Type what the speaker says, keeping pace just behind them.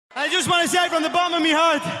just want to say from the bottom of my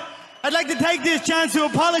heart, I'd like to take this chance to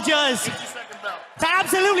apologize to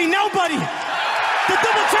absolutely nobody. The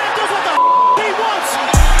double champ does what the he wants.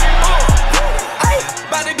 Hey,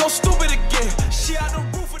 about to go stupid again. She out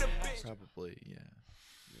the roof of the bitch. Probably, yeah.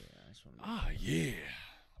 Yeah.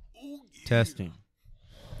 Ooh, yeah. Testing.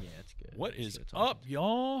 Yeah, that's good. What That's is good up,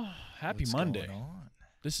 y'all? Happy What's Monday. going on?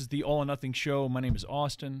 This is the All or Nothing Show. My name is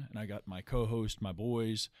Austin, and I got my co-host, my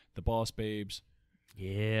boys, the Boss Babes.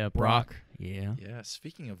 Yeah, Brock. Yeah. Yeah,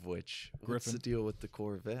 speaking of which, what's Griffin. the deal with the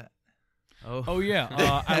Corvette? Oh yeah,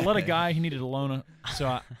 I let a guy. He needed a loaner, so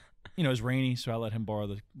I, it was rainy, so I let him borrow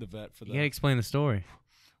the vet for You that. gotta explain the story.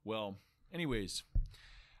 Well, anyways,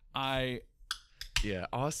 Yeah,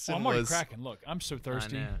 Austin I'm already was cracking. Look, I'm so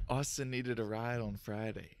thirsty. I know. Austin needed a ride on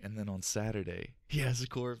Friday, and then on Saturday he has a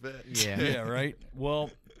Corvette. Yeah. Yeah, right. Well,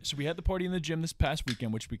 so we had the party in the gym this past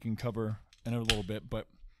weekend, which we can cover in a little bit, but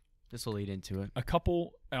This will lead into it.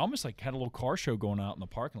 I almost like had a little car show going out in the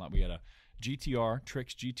parking lot. We had a GTR,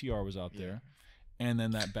 Trix GTR was out there, and then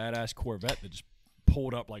that badass Corvette that just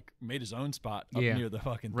pulled up, like made his own spot up Yeah. near the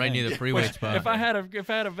fucking Right thing. near the freeway Which, spot. If I had a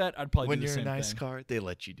vet, I'd probably When do the you're same a nice thing. car, they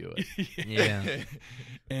let you do it. Yeah.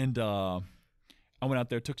 And I went out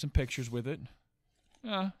there, took some pictures with it.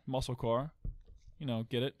 Muscle car,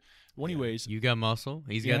 get it. Well, anyways, You got muscle.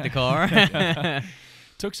 He's got Yeah. the car.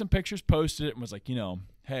 took some pictures, posted it, and was like,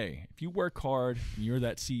 hey, if you work hard and you're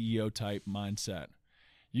that CEO type mindset,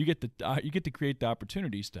 you get to create the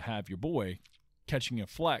opportunities to have your boy catching a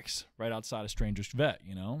flex right outside a stranger's vet,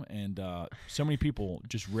 and so many people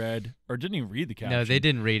just read or didn't even read the caption. No, they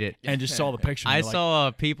didn't read it. and just saw the picture. and I they're like,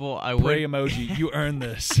 saw people. I pray would. emoji. You earned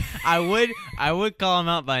this. I would call them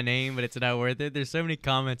out by name, but it's not worth it. There's so many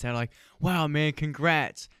comments that are like, "Wow, man,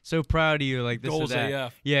 congrats! So proud of you!" Like this Goals or that.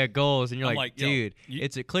 AF. Yeah, goals, and you're I'm like, like, yo, dude, you-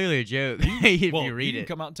 it's clearly a joke if Well, you read can it.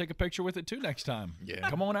 come out and take a picture with it too next time. Yeah.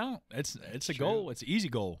 Come on out. It's a True. goal. It's an easy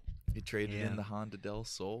goal. He traded Yeah. in the Honda Del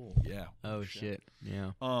Sol. Yeah. Oh shit!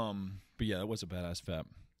 Yeah. But yeah, that was a badass vet.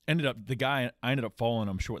 I ended up following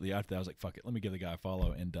him shortly after that. I was like, fuck it, let me give the guy a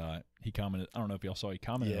follow. And he commented, I don't know if y'all saw, he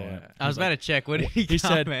commented on it. I was about to check. What did he He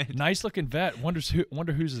said, comment? nice looking vet. Wonder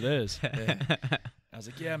whose it is. I was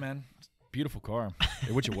like, yeah, man. Beautiful car.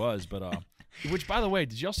 Which it was. But which, by the way,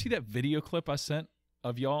 did y'all see that video clip I sent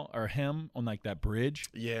of y'all or him on like that bridge?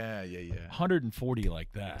 Yeah. 140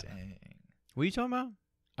 like that. Dang. What are you talking about?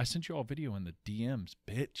 I sent you all a video in the DMs,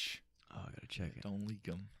 bitch. Oh, I gotta check it Don't leak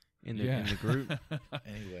them. in the group.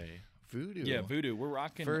 Anyway, Voodoo. Yeah, Voodoo. We're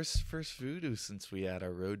rocking. First Voodoo since we had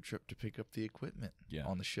our road trip to pick up the equipment. Yeah.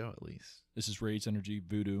 On the show, at least. This is Rage Energy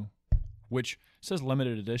Voodoo, which says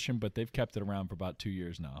limited edition, but they've kept it around for about 2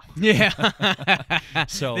 years now. Yeah.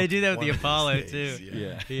 So they do that with One the of these Apollo days, too.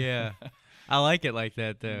 Yeah. Yeah. I like it like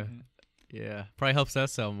that though. Mhm. Yeah. Probably helps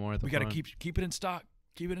us sell more at the We got to front. keep it in stock.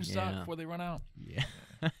 Keep it in stock Yeah. before they run out. Yeah.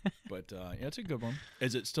 But yeah, it's a good one.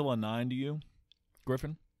 Is it still a 9 to you,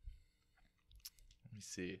 Griffin? Let me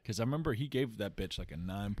see. Because I remember he gave that bitch like a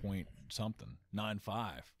 9 point something,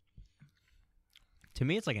 9.5 To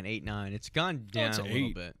me, it's like an 8-9. It's gone down it's a an little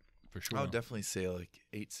 8. bit. for sure. I would definitely say like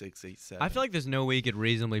 8.6, 8.7. I feel like there's no way you could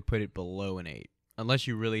reasonably put it below an 8, unless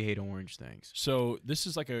you really hate orange things. So this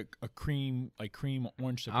is like a cream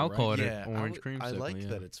orange. I'll right? call it yeah, an orange cream. I like yeah.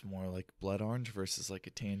 that it's more like blood orange versus like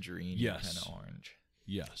a tangerine Yes. kind of orange.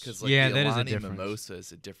 Yes. Because like Yeah, the that is a Alani difference. Mimosa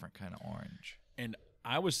is a different kind of orange. And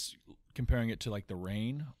I was comparing it to like the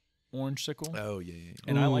Rain orange sickle, Oh yeah.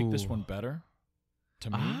 and I like this Ooh. one better. To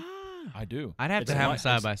me, Ah. I do. I'd have It's to have them light-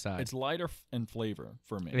 side by side. It's lighter in flavor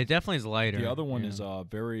for me. It definitely is lighter. The other one yeah. is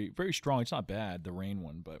very very strong. It's not bad, the Rain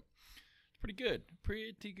one, but it's pretty good.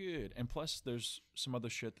 Pretty good. And plus, there's some other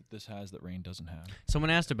shit that this has that Rain doesn't have. Someone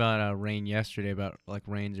asked about Rain yesterday, about like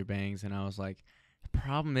Rains or Bangs, and I was like, the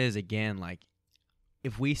problem is, again, like,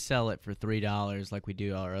 if we sell it for $3 like we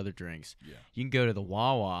do our other drinks, Yeah. you can go to the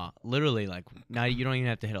Wawa, literally, like, now you don't even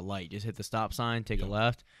have to hit a light. Just hit the stop sign, take Yep. a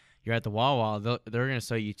left. You're at the Wawa, they're going to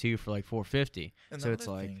sell you two for like $4.50. And So the it's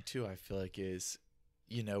other like, thing too, I feel like is,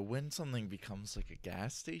 when something becomes like a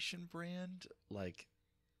gas station brand, like,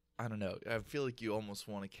 I don't know, I feel like you almost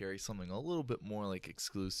want to carry something a little bit more like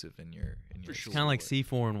exclusive in your For sure. kind of like store.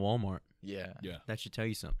 C4 and Walmart. Yeah. Yeah. That should tell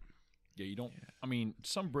you something. Yeah, you don't. I mean,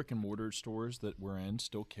 some brick and mortar stores that we're in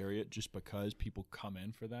still carry it just because people come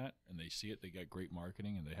in for that and they see it. They got great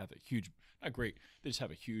marketing and they have a huge, not great, they just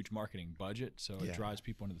have a huge marketing budget. So it Yeah. drives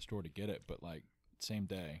people into the store to get it. But like, same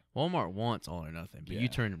day. Walmart wants all or nothing, but Yeah. you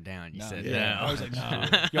turned them down. You said yeah. no. I was like,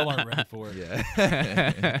 no, y'all aren't ready for it.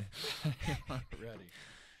 Yeah. Y'all aren't ready.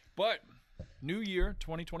 But New year,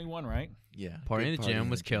 2021, right? Yeah. Party in good the gym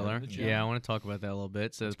was killer. in the gym. Yeah, I want to talk about that a little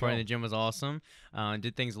bit. So Let's the party in go. the gym was awesome.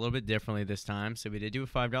 Did things a little bit differently this time. So we did do a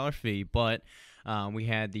 $5 fee, but we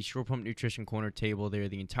had the Shore Pump Nutrition Corner table there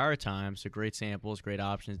the entire time. So great samples, great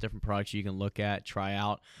options, different products you can look at, try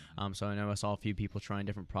out. So I know I saw a few people trying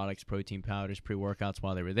different products, protein powders, pre-workouts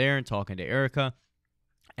while they were there and talking to Erica.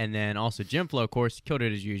 And then also Gymflo, of course, killed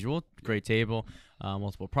it as usual. Great table,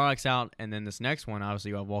 multiple products out. And then this next one, obviously,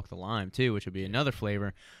 you have Walk the Lime, too, which would be another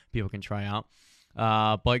flavor people can try out.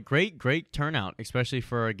 But great turnout, especially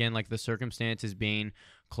for, again, like the circumstances being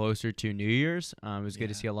closer to New Year's. It was good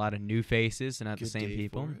to see a lot of new faces and not the same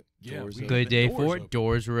people. Good day for it.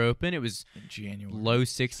 Doors were open. It was in January. Low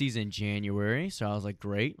 60s in January. So I was like,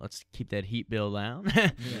 great, let's keep that heat bill down.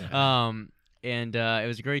 And it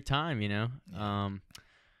was a great time, you know.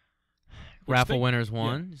 Raffle winners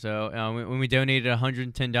won. So when we donated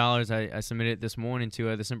 $110, I submitted it this morning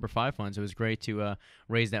to the Semper Fi funds. It was great to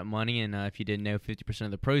raise that money. And if you didn't know, 50%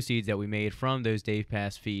 of the proceeds that we made from those Dave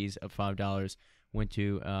Pass fees of $5 went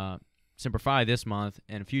to Semper Fi this month.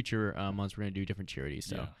 And future months, we're going to do different charities.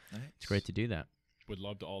 So it's great to do that. Would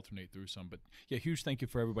love to alternate through some, but yeah, huge thank you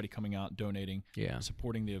for everybody coming out, donating,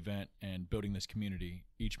 supporting the event, and building this community.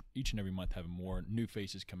 Each and every month, having more new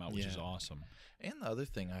faces come out, which is awesome. And the other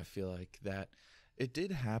thing, I feel like that it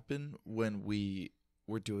did happen when we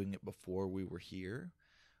were doing it before we were here,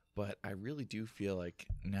 but I really do feel like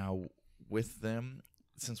now with them,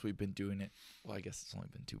 since we've been doing it, well, I guess it's only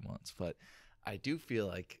been 2 months, but I do feel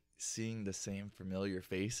like seeing the same familiar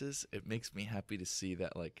faces, it makes me happy to see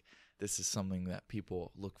that like this is something that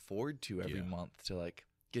people look forward to every month, to like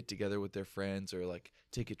get together with their friends or like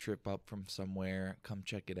take a trip up from somewhere, come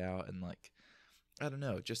check it out, and like, I don't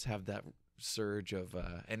know, just have that surge of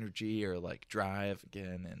energy or like drive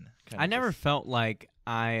again. And I never felt like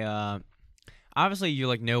obviously you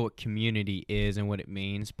like know what community is and what it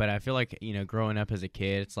means, but I feel like, you know, growing up as a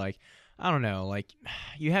kid, it's like, I don't know, like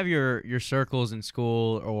you have your circles in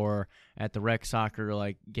school or at the rec soccer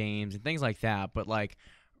like games and things like that, but like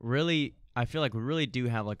really, I feel like we really do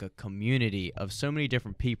have like a community of so many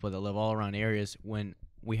different people that live all around areas when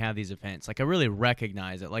we have these events. Like I really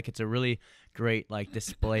recognize it. Like it's a really great like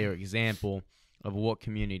display or example of what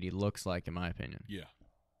community looks like, in my opinion. Yeah,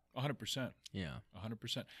 100%. Yeah,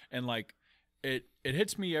 100%. And like it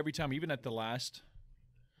hits me every time, even at the last.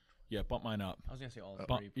 Yeah, bump mine up. I was gonna say all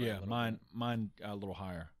three. Yeah, mine a little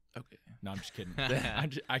higher. Okay. No, I'm just kidding.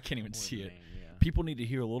 I can't even see it. People need to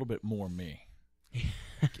hear a little bit more me.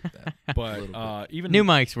 But even new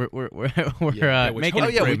mics, we're making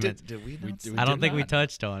improvements. Did we I don't think we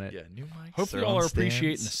touched on it. Yeah, new mics. Hopefully, y'all are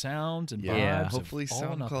appreciating the sounds and vibes. Hopefully,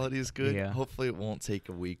 sound quality is good. Yeah. Hopefully, it won't take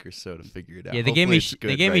a week or so to figure it out. Yeah, they gave me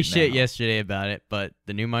shit yesterday about it, but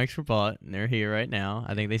the new mics were bought and they're here right now.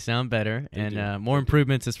 I think they sound better, and more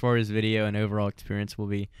improvements as far as video and overall experience will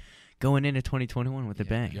be going into 2021 with a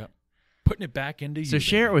bang. Yep. Putting it back into you. So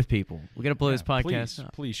share it with people. We got to blow this podcast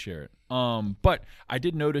up. Please share it. But I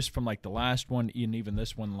did notice from like the last one and even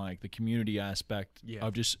this one, like the community aspect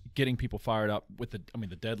of just getting people fired up with the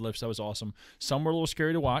deadlifts. That was awesome. Some were a little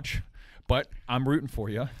scary to watch, but I'm rooting for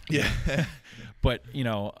you. Yeah. But you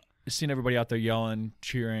know, seeing everybody out there yelling,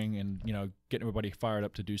 cheering, and you know, getting everybody fired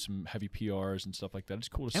up to do some heavy PRs and stuff like that. It's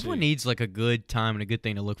cool to see. Everyone needs like a good time and a good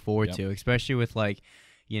thing to look forward to, especially with like,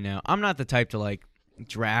 you know, I'm not the type to like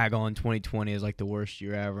drag on 2020 as like the worst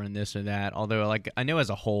year ever and this or that, although like I know as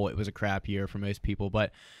a whole it was a crap year for most people,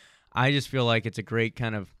 but I just feel like it's a great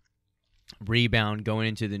kind of rebound going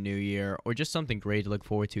into the new year, or just something great to look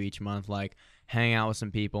forward to each month, like hang out with some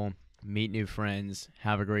people, meet new friends,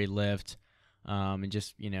 have a great lift, and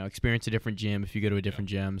just, you know, experience a different gym if you go to a different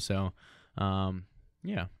gym. So I'm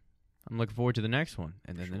looking forward to the next one,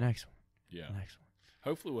 and then the next one, the next one.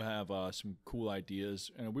 Hopefully we'll have some cool ideas.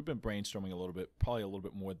 And we've been brainstorming a little bit, probably a little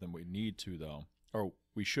bit more than we need to, though. Or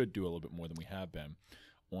we should do a little bit more than we have been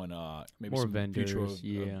on maybe more some vendors,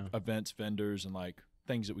 future events, vendors, and like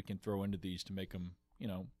things that we can throw into these to make them, you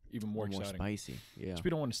know, even more exciting. More spicy, yeah. So we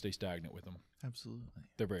don't want to stay stagnant with them. Absolutely.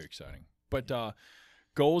 They're very exciting. But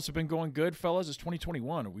goals have been going good, fellas. It's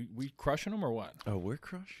 2021. Are we crushing them or what? Oh, we're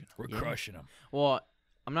crushing them. We're crushing them. Well,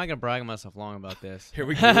 I'm not gonna brag on myself long about this. Here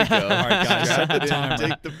we go. All right, guys, set the timer.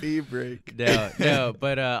 Take the pee break. No,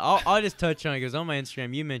 but I'll just touch on it because on my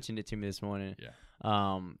Instagram you mentioned it to me this morning.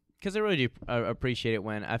 Yeah. Because I really do appreciate it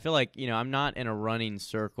when I feel like, you know, I'm not in a running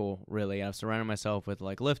circle really. I've surrounded myself with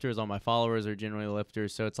like lifters. All my followers are generally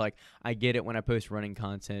lifters, so it's like I get it when I post running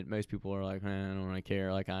content. Most people are like, I don't really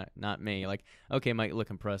care. Like, not me. Like, okay, it might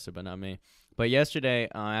look impressive, but not me. But yesterday,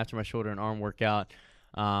 after my shoulder and arm workout,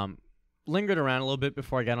 lingered around a little bit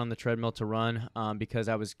before I got on the treadmill to run because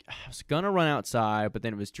I was going to run outside, but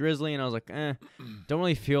then it was drizzly, and I was like, don't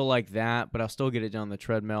really feel like that, but I'll still get it done on the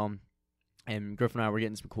treadmill. And Griffin and I were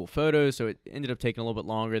getting some cool photos, so it ended up taking a little bit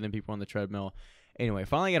longer than people on the treadmill. Anyway,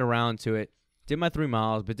 finally got around to it, did my 3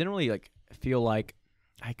 miles, but didn't really like feel like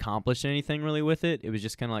I accomplished anything really with it. It was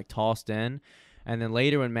just kind of like tossed in. And then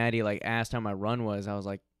later when Maddie like asked how my run was, I was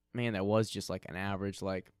like, man, that was just like an average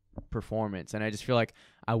like performance, and I just feel like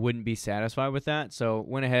I wouldn't be satisfied with that. So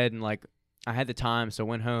went ahead and like I had the time, so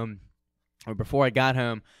went home, or before I got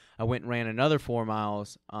home I went and ran another 4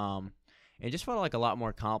 miles, and just felt like a lot more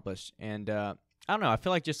accomplished. And I don't know, I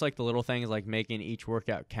feel like just like the little things, like making each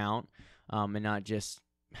workout count, and not just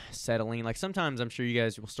settling. Like sometimes I'm sure you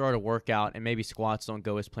guys will start a workout and maybe squats don't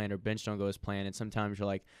go as planned or bench don't go as planned, and sometimes you're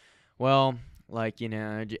like, well, like, you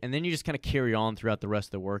know, and then you just kind of carry on throughout the rest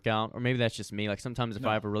of the workout. Or maybe that's just me. Like sometimes if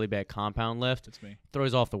I have a really bad compound lift, It's me. it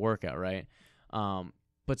throws off the workout, right?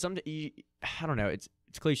 But I don't know, it's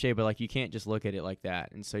cliche, but like you can't just look at it like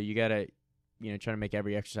that. And so you got to, you know, try to make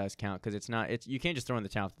every exercise count, because you can't just throw in the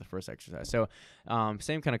towel after the first exercise. So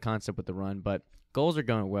same kind of concept with the run, but goals are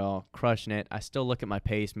going well, crushing it. I still look at my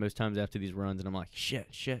pace most times after these runs, and I'm like, shit.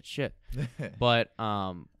 But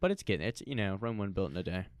it's, you know, run one built in a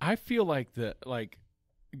day. I feel like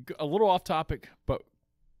a little off topic, but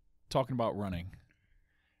talking about running,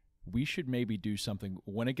 we should maybe do something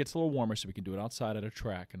when it gets a little warmer so we can do it outside at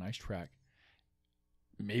a nice track.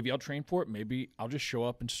 Maybe I'll train for it. Maybe I'll just show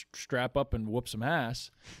up and strap up and whoop some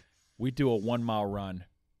ass. We do a 1 mile run.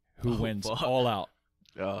 Who wins? Fuck. All out.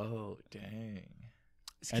 Oh, dang.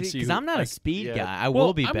 Because I'm not a speed yeah. guy. I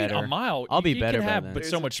will be better. Mean, a mile. I'll be you better can by have, then. but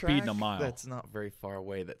There's so a much speed in a track mile. That's not very far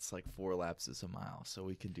away. That's like 4 laps is a mile, so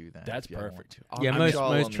we can do that. That's if you want perfect. to. I'll- Yeah, I'm most- sure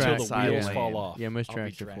I'll most on the tracks- side wheels lane. fall off. Yeah, most I'll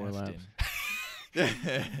be tracks are 4 laps.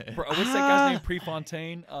 drafting. Bro, what's that guy's name?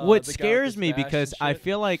 Prefontaine? What the guy scares with the me, dash because and I shit?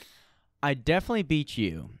 feel like I definitely beat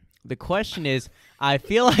you. The question is, I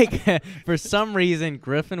feel like for some reason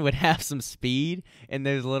Griffin would have some speed in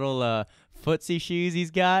those little footsie shoes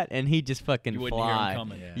he's got, and he'd just fucking You wouldn't fly. hear him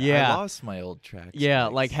coming. Yeah. I lost my old track. Yeah,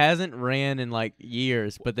 spikes. like hasn't ran in like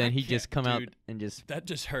years, but then I he just can't- come out dude. and just That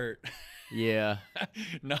just hurt. yeah.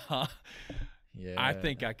 Nah, Yeah. I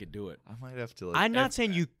think I could do it. I might have to. Like, I'm not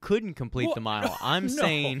saying you couldn't complete Well, the mile. no, I'm no,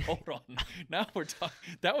 saying hold on. Now we're talking.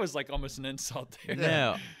 That was like almost an insult there.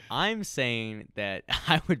 no. I'm saying that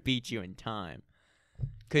I would beat you in time.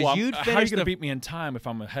 Because Well, you'd how are you finish gonna the beat me in time if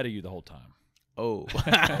I'm ahead of you the whole time? Oh.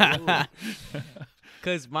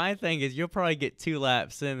 Because my thing is, you'll probably get 2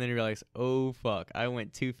 laps in, and then you realize, oh, fuck, I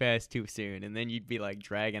went too fast too soon. And then you'd be like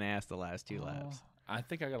dragging ass the last 2 laps. I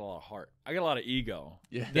think I got a lot of heart. I got a lot of ego.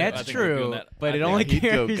 Yeah. I That's think we're doing true, that. but I it think only he'd go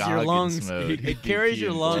carries your Goggins lungs. mode. He'd It be carries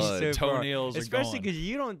your peeing lungs blood. so far. Toenails are Especially gone. because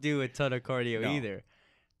you don't do a ton of cardio No. either.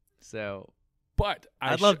 So, But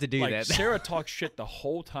I'd love to do like, that. Sarah talked shit the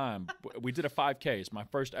whole time. We did a 5K. It's my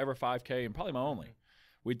first ever 5K and probably my only.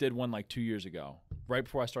 We did one like 2 years ago, right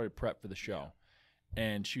before I started prep for the show.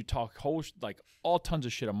 And she talked all tons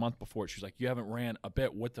of shit a month before. She's like, "You haven't ran a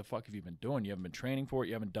bit. What the fuck have you been doing? You haven't been training for it.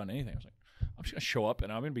 You haven't done anything." I was like, "I'm just gonna show up and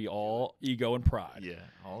I'm gonna be all ego and pride." Yeah,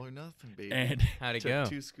 all or nothing, baby. And how'd it Took go?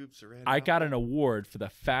 2 scoops of red. I got apple. an award for the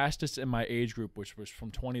fastest in my age group, which was from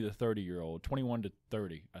 20 to 30-year-old, 21 to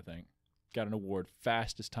 30, I think. Got an award,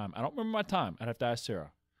 fastest time. I don't remember my time. I'd have to ask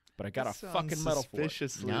Sarah, but I got That a fucking sounds medal for it.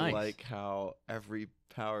 Suspiciously Nice. like how every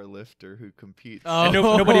power lifter who competes. Oh. And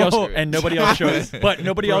nobody else showed. But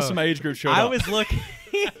nobody else in my age group showed I up. was looking.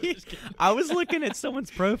 I was looking at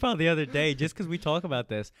someone's profile the other day just because we talk about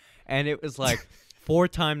this, and it was like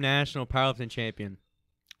 4-time national powerlifting champion,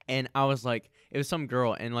 and I was like, it was some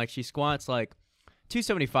girl, and like she squats like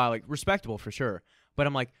 275, like respectable for sure, but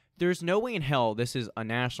I'm like, there's no way in hell this is a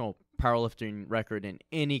national powerlifting record in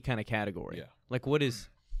any kind of category. Yeah. Like what is?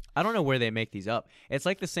 I don't know where they make these up. It's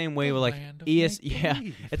like the same way The with like land of yeah.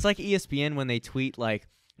 make-believe. It's like ESPN when they tweet like,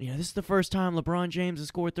 you know, this is the first time LeBron James has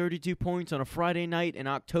scored 32 points on a Friday night in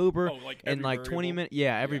October Oh, like in every like 20 variable? minutes.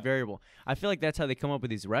 Yeah, every Yeah. variable. I feel like that's how they come up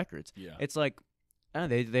with these records. Yeah. It's like, I don't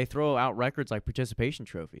know, they throw out records like participation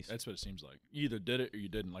trophies. That's what it seems like. You either did it or you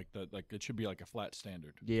didn't. Like it should be like a flat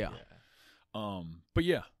standard. Yeah. But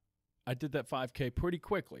yeah, I did that 5K pretty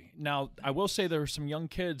quickly. Now I will say there were some young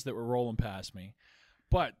kids that were rolling past me,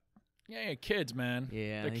 but yeah, kids, man.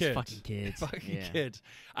 Yeah, They're these kids. fucking kids. Fucking Yeah. kids.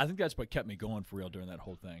 I think that's what kept me going for real during that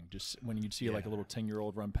whole thing. Just when you'd see like a little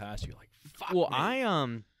 10-year-old run past you, like fuck. Well, me.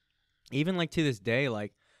 I even like to this day,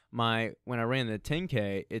 like when I ran the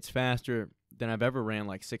 10K, it's faster than I've ever ran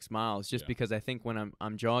like 6 miles, just Yeah. because I think when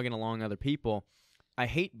I'm jogging along other people, I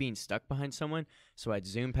hate being stuck behind someone, so I'd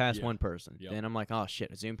zoom past one person. Yep. Then I'm like, oh shit,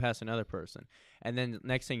 I zoom past another person, and then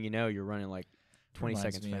next thing you know, you're running like 20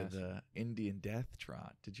 Reminds seconds me fast. Of the Indian death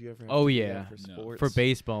trot. Did you ever? Have Oh to do yeah, that for No. sports. for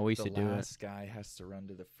baseball we used the to do it. last guy has to run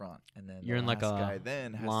to the front, and then You're the in like last a guy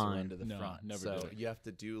then has to line. run to the No, front. never so did it. you have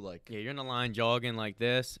to do like Yeah, you're in the line jogging like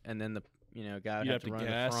this, and then the guy would You have have to to run to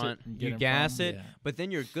gas the it front. and get You in gas front. it, Yeah. but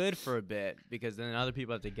then you're good for a bit because then other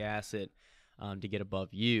people have to gas it to get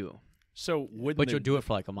above you. So wouldn't But the, you'll do it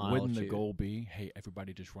for like a mile. Wouldn't or the two. goal be, hey,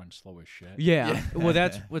 everybody just run slow as shit? Yeah. Well,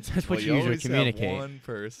 that's what well, you usually always communicate. Have one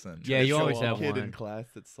person. Yeah, There's you some always have kid one. in class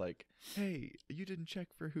that's like, "Hey, you didn't check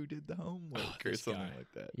for who did the homework or this something guy.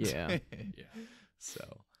 like that." Yeah. Yeah.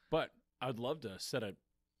 So But I'd love to set a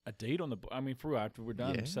date on the. I mean, for after we're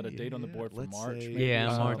done, Yeah, set a date on the yeah. board for Let's March. say- maybe Yeah,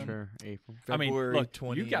 or March something. or April. I mean, February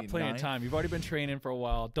look, you've got plenty of 29th. time. You've already been training for a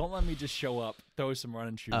while. Don't let me just show up, throw some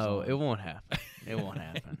running shoes Oh, on. it won't happen. It won't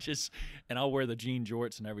happen. And I'll wear the jean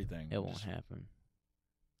jorts and everything. It won't happen.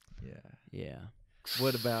 Yeah. Yeah.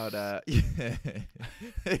 What about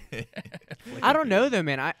I don't know though,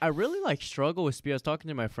 man. I really like struggle with speed. I was talking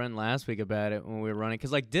to my friend last week about it when we were running,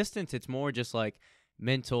 because like distance, it's more just like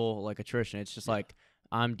mental like attrition. It's just like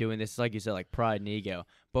I'm doing this, like you said, like pride and ego.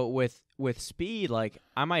 But with speed, like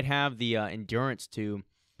I might have the endurance to,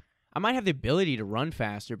 I might have the ability to run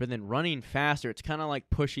faster, but then running faster, it's kind of like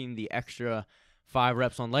pushing the extra 5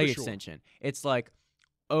 reps on leg For sure. extension. It's like,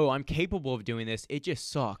 oh, I'm capable of doing this. It just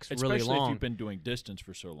sucks Especially really long. if you've been doing distance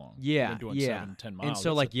for so long. Yeah, You've been doing yeah. 7, 10 miles. And so,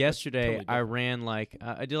 That's like that's yesterday, totally I different. ran like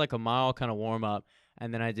I did like a mile kind of warm up,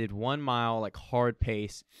 and then I did 1 mile like hard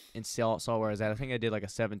pace and saw where I was at. I think I did like a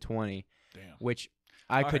 7:20, Damn. which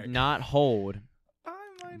I All could right. not hold.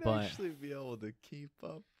 I might But- actually be able to keep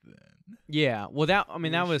up then. Yeah, well that I mean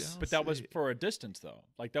We that was shall But that was see. for a distance though.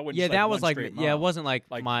 Like that wasn't. yeah just, that like was one like straight yeah it mile. wasn't like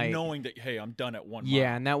my knowing that hey I'm done at 1 mile.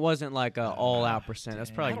 yeah, and that wasn't like a all out percent. That's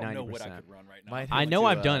dang. probably I don't know 90%. what I could run right now. Might I have know to,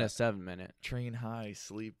 I've done uh, a 7-minute. Train high,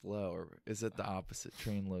 sleep low, or is it the opposite?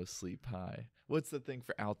 Train low, sleep high. What's the thing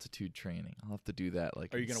for altitude training? I'll have to do that.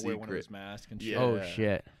 Like, Are you in gonna wear one of secret. those masks and shit? Yeah. Oh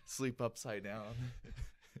shit. Sleep upside down.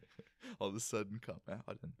 All of a sudden, come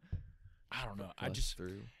out and I don't know. I bust just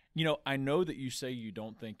through. I know that you say you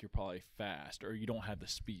don't think you're probably fast or you don't have the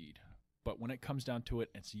speed, but when it comes down to it,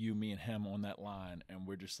 it's you, me, and him on that line, and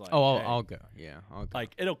we're just like, Oh, hey, I'll go. Yeah, I'll go.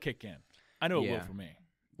 like it'll kick in. I know it Yeah. will for me.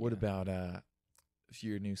 What about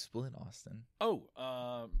your new split, Austin? Oh,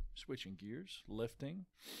 switching gears, lifting.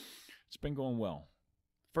 It's been going well.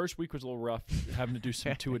 First week was a little rough, having to do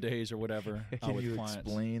some 2-a-days or whatever Can with you clients.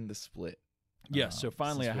 explain the split? Yes, so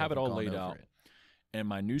finally since I we have it haven't all gone laid over out. it. And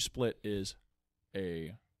my new split is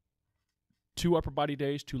a 2 upper body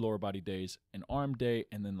days, 2 lower body days, an arm day,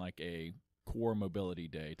 and then like a core mobility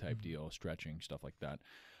day type deal, stretching, stuff like that.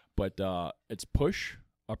 But it's push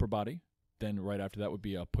upper body. Then right after that would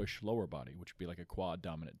be a push lower body, which would be like a quad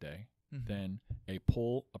dominant day. Mhm. Then a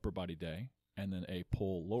pull upper body day, and then a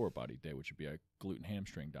pull lower body day, which would be a glute and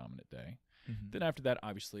hamstring dominant day. Mhm. Then after that,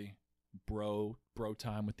 obviously, bro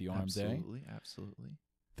time with the arm day. Absolutely, absolutely.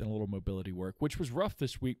 Then a little mobility work, which was rough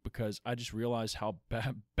this week because I just realized how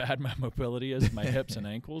bad my mobility is, my hips and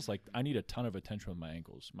ankles. Like I need a ton of attention with my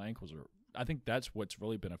ankles. My ankles are, I think that's what's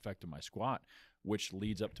really been affecting my squat, which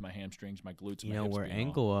leads up to my hamstrings, my glutes, and You my know hips where being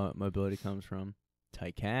ankle mobility comes from?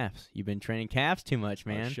 Tight calves. You've been training calves too much,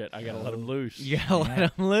 all- man. Oh, shit, I gotta let them loose. You gotta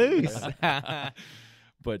let them loose.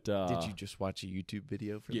 But Did you just watch a YouTube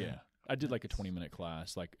video for yeah, that? I did like a 20-minute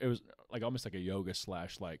class. Like it was like almost like a yoga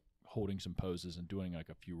 / like holding some poses and doing like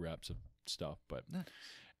a few reps of stuff. But Nice.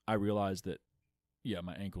 I realized that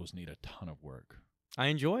my ankles need a ton of work. I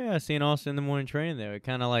enjoy seeing Austin in the morning training though. It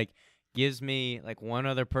kind of like gives me like one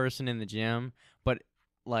other person in the gym, but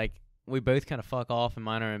like we both kind of fuck off and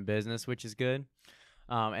mind our own business, which is good.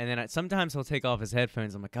 And then sometimes he'll take off his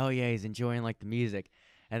headphones. I'm like, oh yeah, he's enjoying like the music.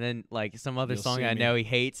 And then like some other You'll song see I me. know he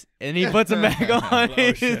hates, and he puts them back on. Oh,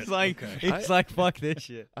 He's shit. like, Okay. he's like, fuck this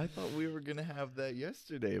shit. I thought we were gonna have that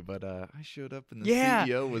yesterday, but I showed up and the Yeah.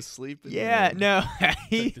 CEO was sleeping. Yeah, and- no,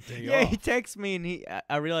 he, Took the day yeah, he off. texted me and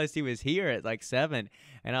I realized he was here at like 7,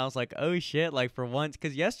 and I was like, oh shit, like for once,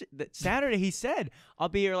 because Saturday he said I'll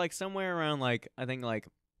be here like somewhere around like I think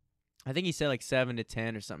he said like 7 to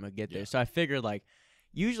 10 or something to get there. Yeah. So I figured like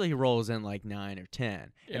usually he rolls in like 9 or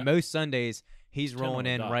 10, Yeah. and most Sundays he's 10 on rolling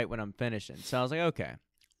the in dot. right when I'm finishing. So I was like, okay,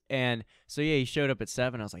 and so yeah, he showed up at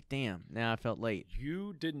 7. I was like, damn, now I felt late.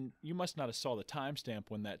 You must not have saw the timestamp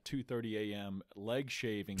when that 2:30 a.m. leg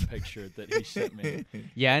shaving picture that he sent me.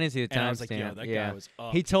 Yeah, I didn't see the And I was like, yo, timestamp. that yeah. guy was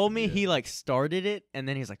up. He told me Yeah. he like started it, and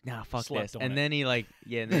then he's like, "Nah, fuck Slept this," on and it. then he like,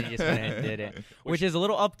 and then he just went ahead and did it, which is a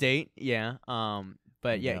little update, yeah.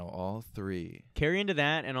 But You yeah, know, all three. carry into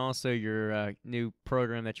that, and also your new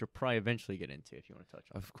program that you'll probably eventually get into if you want to touch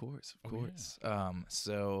on. Of course, of Oh, yeah. course.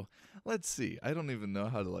 So let's see. I don't even know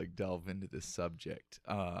how to like delve into this subject.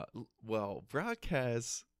 Well, Brock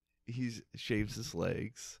he shaves his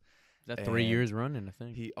legs. Is that 3 and years running? I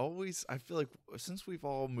think. He always, I feel like since we've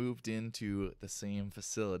all moved into the same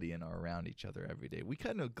facility and are around each other every day, we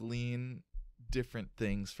kind of glean different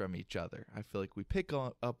things from each other. I feel like we pick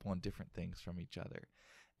up on different things from each other.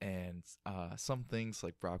 And some things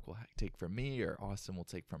like Brock will take from me, or Austin will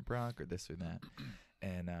take from Brock, or this or that.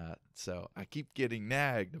 And so I keep getting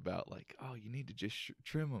nagged about like, oh, you need to just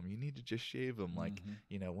trim them. You need to just shave them. Like,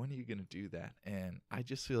 you know, when are you going to do that? And I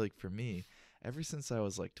just feel like for me, ever since I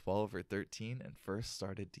was like 12 or 13 and first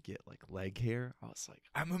started to get like leg hair, I was like,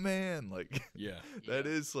 I'm a man. Like, Yeah. that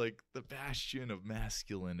is like the bastion of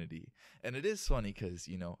masculinity. And it is funny because,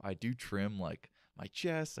 you know, I do trim like my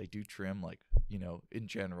chest. I do trim like, you know, in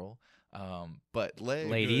general. But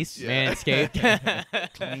Ladies, yeah.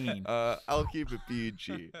 manscaped. Clean. I'll keep it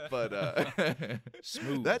PG, but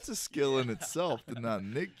Smooth. that's a skill in itself to not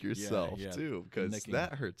nick yourself yeah. too, because Nicking.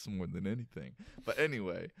 that hurts more than anything. But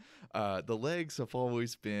anyway, the legs have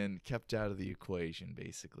always been kept out of the equation,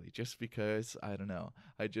 basically, just because I don't know.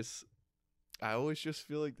 I always just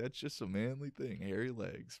feel like that's just a manly thing, hairy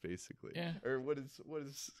legs, basically. Yeah. Or what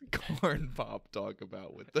does Corn Pop talk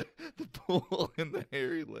about with the pool and the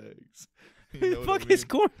hairy legs? You know Who the what I fuck is mean?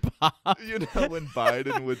 Corn Pop? You know when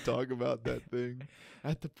Biden would talk about that thing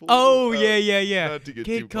at the pool? Oh, yeah. Not to get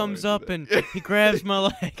too Kid far comes into up that. and he grabs my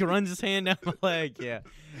leg, runs his hand down my leg. Yeah.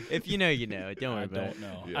 If you know, you know. Don't worry I about don't it.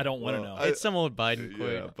 know. Yeah, I don't want to well, know. It's some old Biden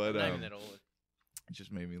quote. Yeah, but Not even that old. it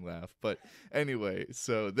just made me laugh. But anyway,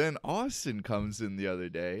 so then Austin comes in the other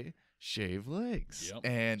day, shaved legs, Yep,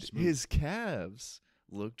 and smooth. his calves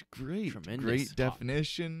looked great. Tremendous. Great Hot.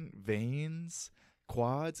 definition, veins,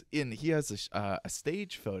 quads. And he has a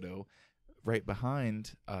stage photo right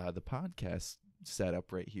behind the podcast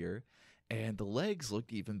setup right here, and the legs look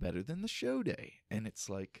even better than the show day. And it's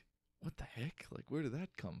like, what the heck? Like, where did that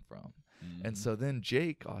come from? And so then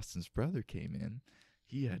Jake, Austin's brother, came in.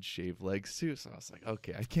 He had shaved legs too, so I was like,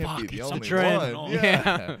 okay, I can't Fuck, be the it's a only trend. one.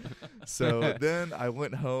 Yeah. So then I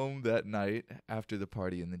went home that night after the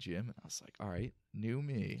party in the gym, and I was like, all right, new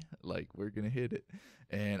me, like we're gonna hit it.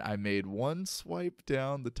 And I made one swipe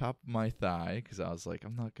down the top of my thigh because I was like,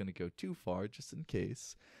 I'm not gonna go too far just in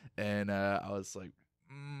case. And I was like,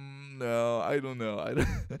 no, I don't know.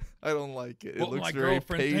 I don't like it. It What will looks my very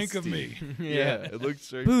girlfriend think of pasty. me? Yeah, it looks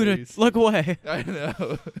very Buddha, pasty. look away. I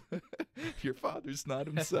know. Your father's not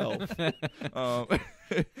himself.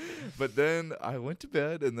 But then I went to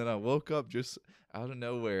bed, and then I woke up just out of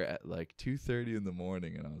nowhere at like 2:30 in the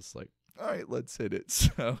morning, and I was like, all right, let's hit it.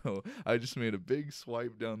 So I just made a big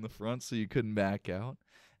swipe down the front so you couldn't back out,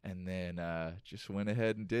 and then just went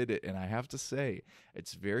ahead and did it. And I have to say,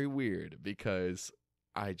 it's very weird because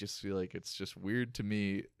I just feel like it's just weird to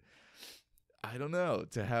me, I don't know,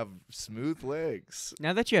 to have smooth legs.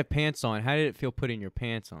 Now that you have pants on, how did it feel putting your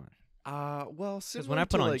pants on? Well, Because when I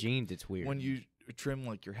put on jeans, it's weird. when you trim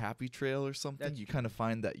like your happy trail or something, That's you kind of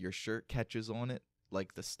find that your shirt catches on it,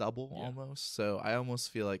 like the stubble Yeah. almost. So I almost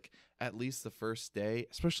feel like at least the first day,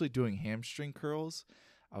 especially doing hamstring curls,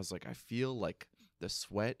 I was like, I feel like the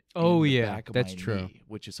sweat Oh, in the yeah, back of that's my true. knee,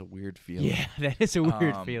 which is a weird feeling. Yeah, that is a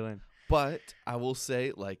weird Um, feeling. But I will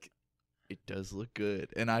say, like, it does look good,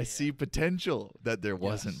 and I see potential that there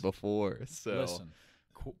wasn't Yes. before. So Listen,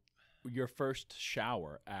 your first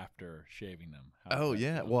shower after shaving them. How Oh did that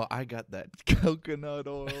yeah, feel? well I got that coconut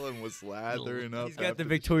oil and was lathering up. He's got the after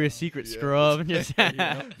Victoria's shower. Secret Yeah. scrub. Just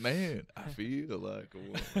Man, I feel like a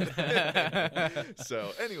woman.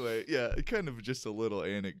 So anyway, yeah, kind of just a little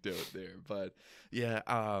anecdote there, but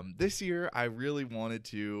yeah, this year I really wanted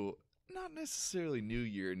to, not necessarily new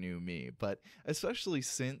year, new me, but especially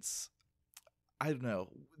since I don't know,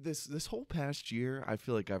 this whole past year I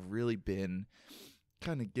feel like I've really been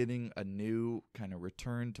kind of getting a new kind of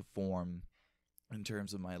return to form in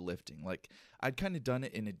terms of my lifting. Like I'd kind of done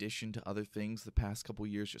it in addition to other things the past couple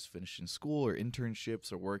years, just finishing school or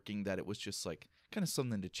internships or working, that it was just like kind of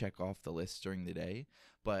something to check off the list during the day.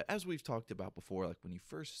 But as we've talked about before, like when you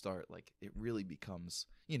first start, like it really becomes,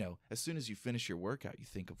 you know, as soon as you finish your workout, you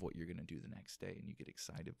think of what you're going to do the next day and you get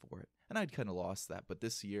excited for it. And I'd kind of lost that. But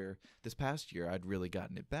this past year, I'd really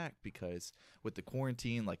gotten it back because with the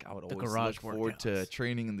quarantine, like I would always garage look forward to workouts.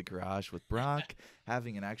 training in the garage with Brock,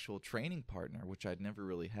 having an actual training partner, which I'd never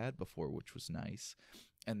really had before, which was nice.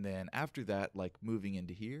 And then after that, like moving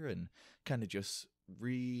into here and kind of just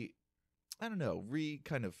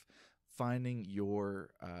kind of finding your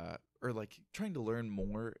or like trying to learn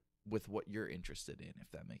more with what you're interested in,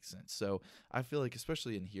 if that makes sense. So I feel like,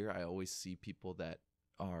 especially in here, I always see people that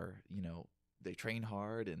are, they train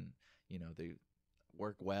hard and, they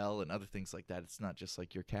work well and other things like that. It's not just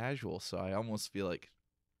like you're casual. So I almost feel like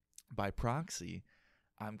by proxy,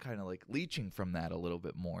 I'm kind of like leeching from that a little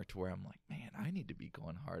bit more to where I'm like, man, I need to be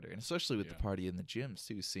going harder. And especially with the party in the gyms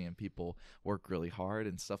too, seeing people work really hard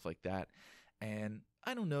and stuff like that. And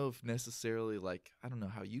I don't know if necessarily I don't know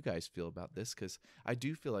how you guys feel about this, because I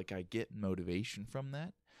do feel like I get motivation from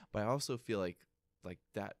that, but I also feel like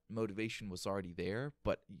that motivation was already there,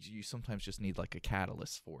 but you sometimes just need like a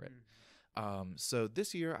catalyst for it. So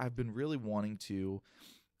this year I've been really wanting to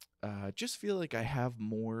just feel like I have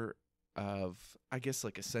more of, I guess,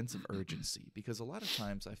 like a sense of urgency, because a lot of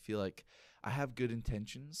times I feel like I have good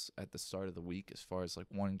intentions at the start of the week as far as like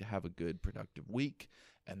wanting to have a good productive week,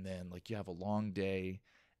 and then like you have a long day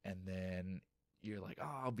and then you're like,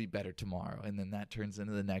 oh, I'll be better tomorrow, and then that turns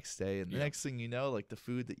into the next day, and the next thing you know, like the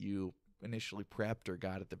food that you initially prepped or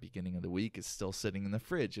got at the beginning of the week is still sitting in the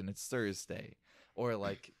fridge and it's Thursday. Or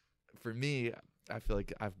like for me, I feel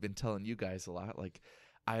like I've been telling you guys a lot, like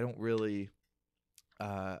I don't really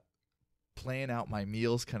plan out my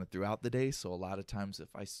meals kind of throughout the day. So a lot of times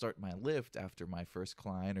if I start my lift after my first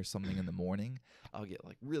client or something in the morning, I'll get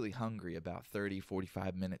like really hungry about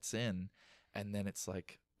 30-45 minutes in, and then it's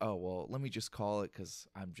like, oh, well, let me just call it, because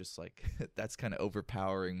I'm just like, that's kind of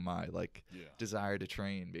overpowering my desire to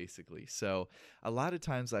train, basically. So a lot of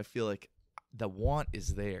times I feel like the want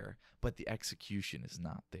is there, but the execution is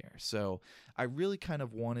not there. So I really kind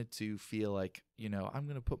of wanted to feel like, I'm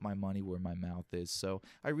going to put my money where my mouth is. So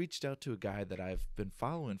I reached out to a guy that I've been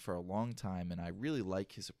following for a long time, and I really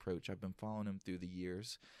like his approach. I've been following him through the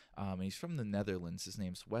years. And he's from the Netherlands. His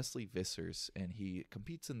name's Wesley Vissers, and he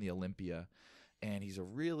competes in the Olympia. And he's a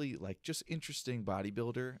really just interesting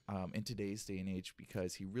bodybuilder in today's day and age,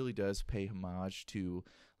 because he really does pay homage to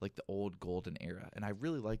like the old golden era. And I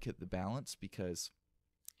really like the balance, because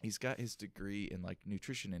he's got his degree in like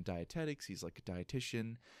nutrition and dietetics. He's like a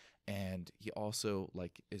dietitian, and he also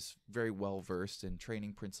is very well versed in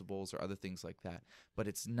training principles or other things like that. But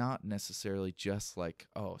it's not necessarily just like,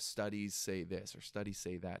 oh, studies say this or studies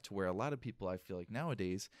say that, to where a lot of people, I feel like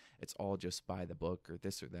nowadays, it's all just by the book or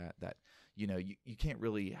this or that you can't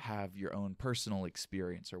really have your own personal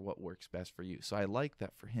experience or what works best for you. So I like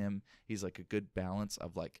that for him. He's like a good balance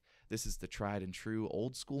of like, this is the tried and true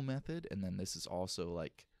old school method, and then this is also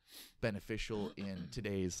like beneficial in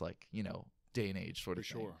today's day and age sort of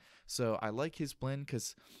thing. Sure. So I like his blend,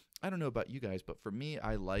 because I don't know about you guys, but for me,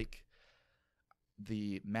 I like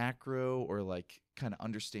the macro or kind of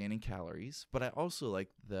understanding calories, but I also like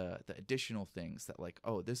the additional things that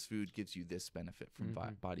this food gives you this benefit from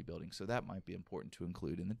bodybuilding, so that might be important to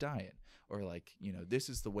include in the diet. Or this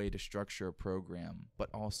is the way to structure a program, but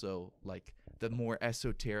also the more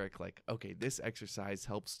esoteric, okay, this exercise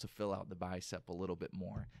helps to fill out the bicep a little bit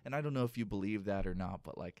more. And I don't know if you believe that or not,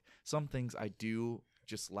 but some things I do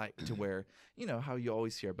just like, to where how you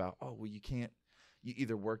always hear about, oh, well, you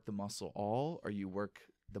either work the muscle all or you work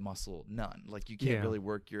the muscle none. You can't really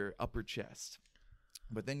work your upper chest.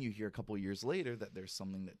 But then you hear a couple of years later that there's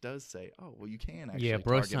something that does say, oh, well, you can actually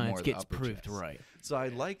bro target science more of gets the upper proved chest. right. So I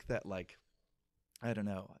like that, I don't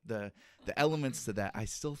know, the elements to that. I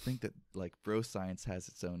still think that bro science has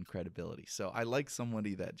its own credibility. So I like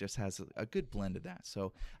somebody that just has a good blend of that.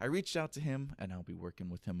 So I reached out to him, and I'll be working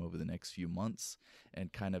with him over the next few months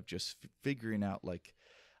and kind of just figuring out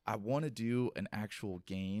I want to do an actual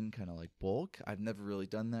gain, kind of bulk. I've never really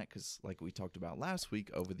done that, because we talked about last week,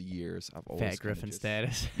 over the years I've always fat Griffin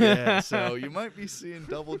status. Yeah, so you might be seeing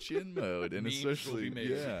double chin mode, and especially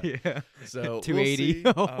So 280.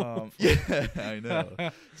 We'll see. Yeah, I know.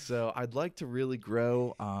 So I'd like to really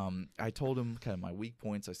grow. I told him kind of my weak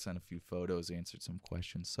points. I sent a few photos, answered some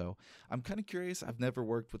questions. So I'm kind of curious. I've never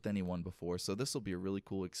worked with anyone before, so this will be a really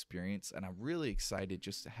cool experience, and I'm really excited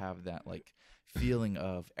just to have that feeling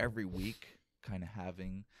of every week kind of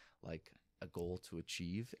having a goal to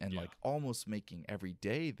achieve, and almost making every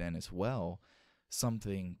day then as well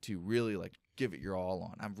something to really give it your all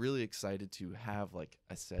on. I'm really excited to have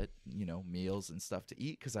a set meals and stuff to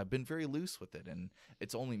eat, because I've been very loose with it, and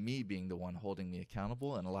it's only me being the one holding me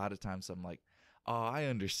accountable. And a lot of times I'm oh, I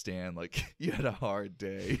understand, you had a hard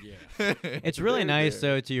day. It's really nice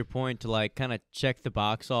though, to your point, to kind of check the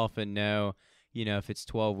box off and know, if it's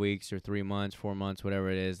 12 weeks or 3 months, 4 months, whatever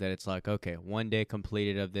it is, that it's okay, one day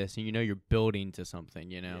completed of this, and you're building to something,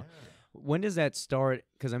 Yeah. When does that start?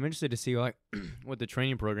 Because I'm interested to see what the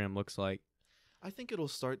training program looks like. I think it'll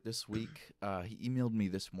start this week. He emailed me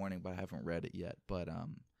this morning, but I haven't read it yet. But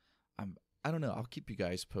I don't know. I'll keep you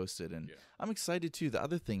guys posted, and Yeah. I'm excited too. The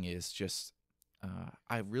other thing is just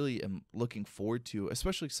I really am looking forward to,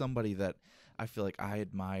 especially somebody that I feel like I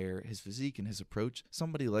admire his physique and his approach.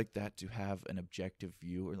 Somebody like that to have an objective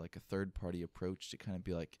view or like a third party approach to kind of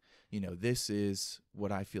be like, this is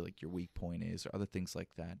what I feel like your weak point is, or other things like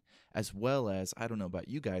that. As well as, I don't know about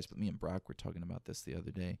you guys, but me and Brock were talking about this the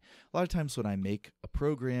other day. A lot of times when I make a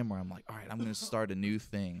program where I'm like, all right, I'm going to start a new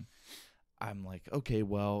thing, I'm like, okay,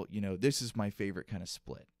 well, this is my favorite kind of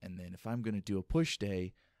split. And then if I'm going to do a push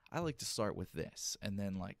day, I like to start with this. And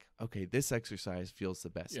then like, okay, this exercise feels the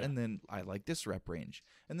best. Yeah. And then I like this rep range.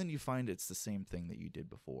 And then you find it's the same thing that you did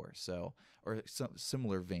before. So, or some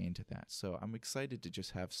similar vein to that. So I'm excited to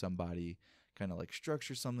just have somebody kind of like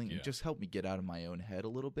structure something and just help me get out of my own head a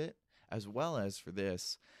little bit. As well as for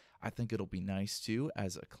this, I think it'll be nice too,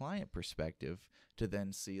 as a client perspective, to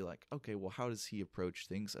then see like, okay, well, how does he approach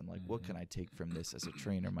things, and like, what can I take from this as a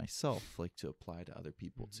trainer myself, like to apply to other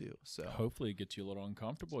people too. So Hopefully it gets you a little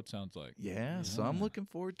uncomfortable, it sounds like. yeah, so I'm looking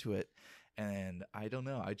forward to it. And I don't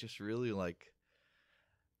know, I just really like,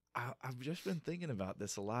 I've just been thinking about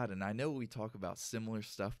this a lot, and I know we talk about similar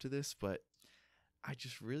stuff to this, but I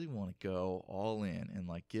just really want to go all in and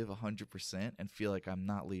like give 100% and feel like I'm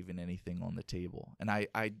not leaving anything on the table. And I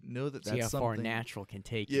know that See that's how something. far natural can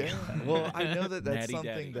take Yeah. you. Well, I know that that's Natty something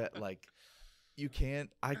daddy. that like you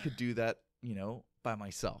can't. I could do that, by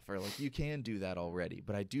myself, or like you can do that already.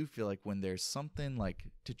 But I do feel like when there's something like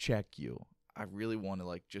to check you, I really want to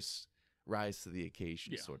like just rise to the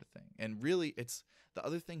occasion, sort of thing. And really, it's the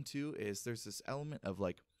other thing too is there's this element of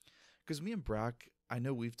like, because me and Brock, I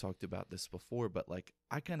know we've talked about this before, but like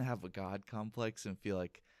I kind of have a God complex and feel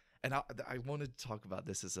like, and I wanted to talk about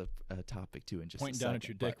this as a topic too, and just Pointing a down at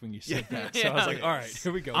second, your dick but- when you said Yeah. that. So I was like, all right,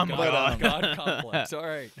 here we go. I'm God complex. All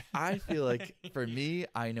right. I feel like for me,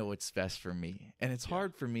 I know what's best for me. And it's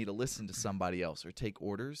hard for me to listen to somebody else or take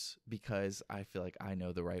orders because I feel like I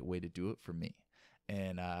know the right way to do it for me.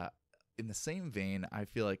 And in the same vein, I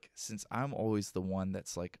feel like since I'm always the one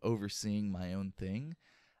that's like overseeing my own thing,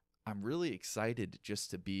 I'm really excited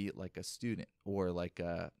just to be like a student or like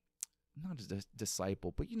not a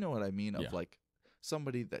disciple, but you know what I mean? Of like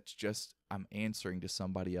somebody that's just, I'm answering to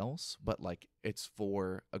somebody else, but like it's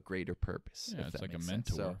for a greater purpose. Yeah, if it's that like a makes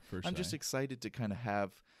sense. mentor, So per I'm just se. excited to kind of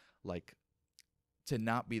have like, to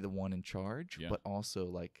not be the one in charge, but also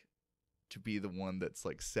like to be the one that's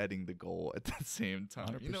like setting the goal at the same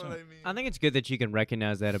time. You know what I 100%. mean? I think it's good that you can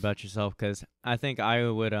recognize that about yourself, because I think I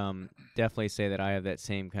would definitely say that I have that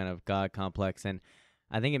same kind of God complex, and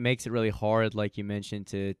I think it makes it really hard, like you mentioned,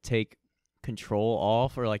 to take control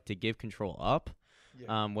off or like to give control up,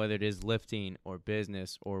 whether it is lifting or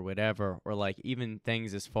business or whatever, or like even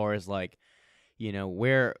things as far as like,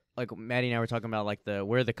 where, like Maddie and I were talking about like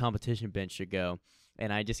where the competition bench should go.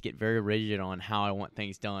 And I just get very rigid on how I want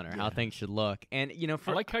things done or how things should look. And,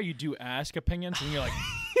 I like how you do ask opinions, and you're like,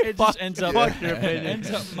 it just ends up your opinion. ends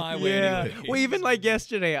up my way. Yeah. Anyway. Well, even like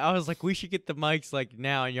yesterday, I was like, we should get the mics like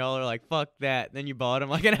now. And y'all are like, fuck that. Then you bought them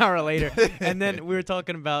like an hour later. And then we were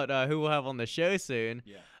talking about who we'll have on the show soon.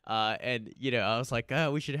 Yeah. And, I was like,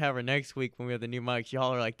 oh, we should have her next week when we have the new mics.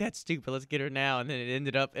 Y'all are like, that's stupid. Let's get her now. And then it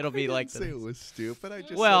ended up, it'll be like. say it was stupid. I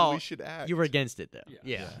just Well, said we should act. You were against it, though.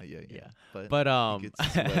 Yeah. Yeah. But But he gets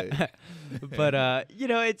his way. but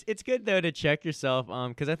it's good though to check yourself,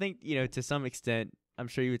 because I think to some extent, I'm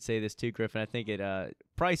sure you would say this too, Griffin. I think it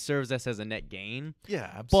probably serves us as a net gain. Yeah,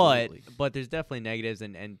 absolutely. But there's definitely negatives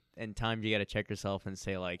and times you got to check yourself and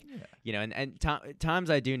say like, and times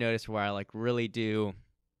I do notice where I like really do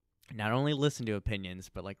not only listen to opinions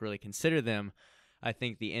but like really consider them. I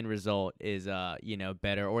think the end result is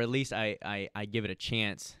better, or at least I give it a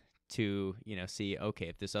chance to see, okay,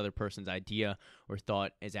 if this other person's idea or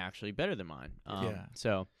thought is actually better than mine.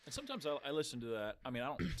 So And sometimes I listen to that. I mean, I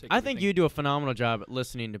don't take I think everything- you do a phenomenal job at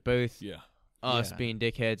listening to both Yeah. us Yeah. being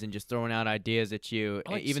dickheads and just throwing out ideas at you,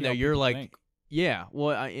 I like to even see though how you're people like, think. yeah,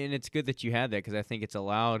 well, and it's good that you had that, because I think it's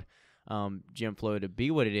allowed Gymflo to be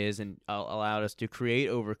what it is, and allowed us to create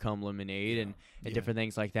Overcome Lemonade and different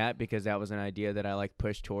things like that, because that was an idea that I like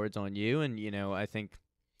pushed towards on you, and I think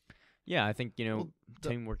Well,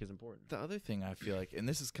 teamwork is important. The other thing I feel like, and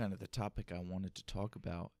this is kind of the topic I wanted to talk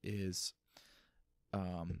about, is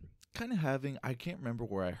kind of having, I can't remember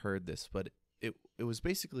where I heard this, but it was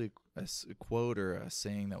basically a quote or a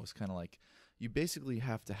saying that was kind of like, you basically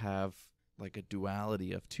have to have like a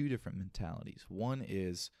duality of two different mentalities. One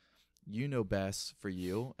is you know best for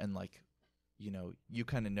you, and like, you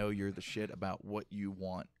kind of know you're the shit about what you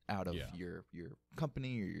want out of your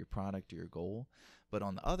company or your product or your goal. But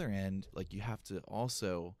on the other end, like, you have to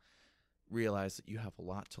also realize that you have a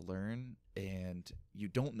lot to learn and you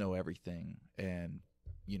don't know everything, and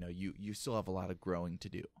you still have a lot of growing to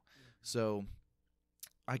do. So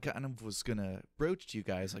I kind of was gonna broach to you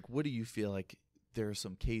guys, like, what do you feel like there are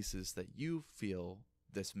some cases that you feel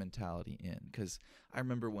this mentality in? Because I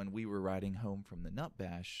remember when we were riding home from the Nut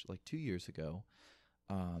Bash like 2 years ago,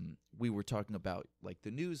 we were talking about like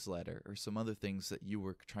the newsletter or some other things that you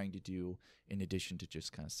were trying to do in addition to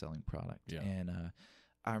just kind of selling product. Yeah. And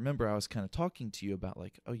I remember I was kind of talking to you about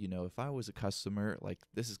like, oh, if I was a customer, like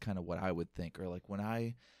this is kind of what I would think, or like when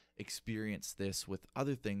I experience this with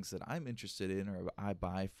other things that I'm interested in or I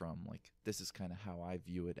buy from, like this is kind of how I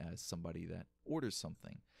view it as somebody that orders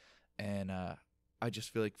something. And I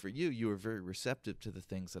just feel like for you were very receptive to the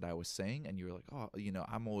things that I was saying, and you were like, oh,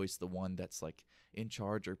 I'm always the one that's like in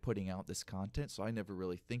charge or putting out this content, so I never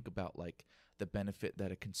really think about like the benefit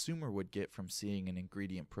that a consumer would get from seeing an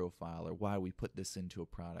ingredient profile or why we put this into a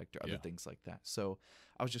product or other things like that. So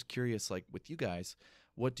I was just curious, like with you guys,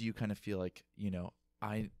 what do you kind of feel like,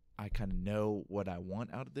 I kind of know what I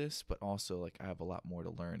want out of this, but also like I have a lot more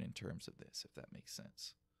to learn in terms of this, if that makes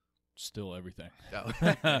sense. Still everything. Oh.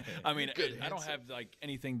 I mean, Good I don't answer. have like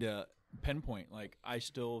anything to pinpoint. Like I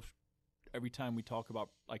still, every time we talk about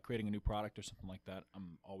like creating a new product or something like that,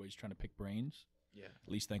 I'm always trying to pick brains. Yeah.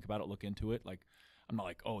 At least think about it, look into it. Like I'm not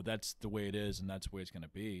like, oh, that's the way it is and that's the way it's going to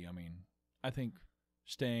be. I mean, I think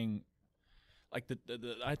staying like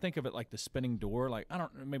I think of it like the spinning door. Like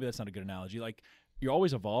maybe that's not a good analogy. Like you're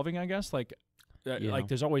always evolving, I guess. Like like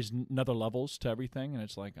there's always another levels to everything, and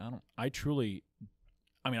it's like I'm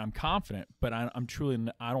confident, but I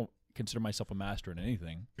don't consider myself a master in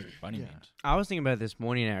anything by any means. I was thinking about it this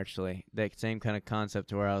morning, actually, that same kind of concept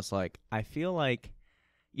to where I was like, I feel like,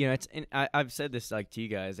 I've said this like to you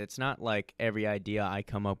guys, it's not like every idea I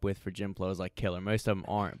come up with for Gymflo is like killer. Most of them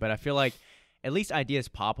aren't, but I feel like at least ideas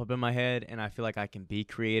pop up in my head, and I feel like I can be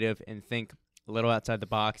creative and think a little outside the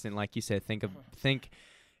box, and like you said, think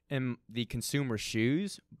in the consumer's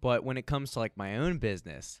shoes. But when it comes to like my own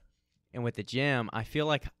business, and with the gym, I feel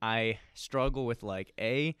like I struggle with like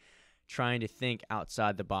A, trying to think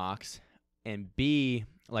outside the box, and B,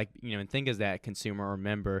 like, and think as that consumer or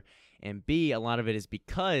member, and B, a lot of it is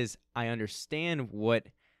because I understand what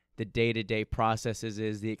the day-to-day processes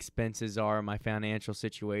is, the expenses are, my financial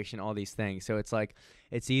situation, all these things. So it's like,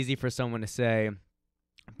 it's easy for someone to say,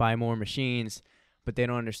 buy more machines, but they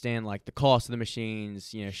don't understand like the cost of the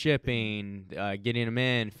machines, shipping, getting them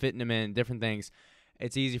in, fitting them in, different things.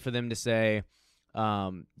 It's easy for them to say,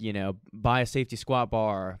 buy a safety squat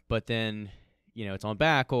bar, but then, it's on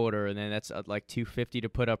back order, and then that's like $250 to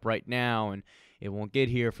put up right now, and it won't get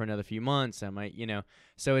here for another few months. I might,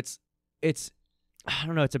 so it's, I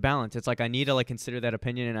don't know, it's a balance. It's like I need to like consider that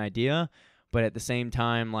opinion and idea, but at the same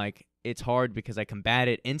time, like it's hard because I combat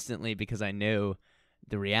it instantly because I know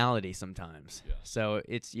the reality sometimes. Yeah. So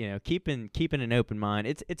it's, keeping an open mind.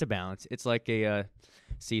 It's a balance. It's like a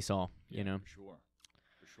seesaw,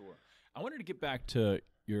 For sure. I wanted to get back to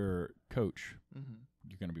your coach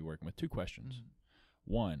you're going to be working with. 2 questions.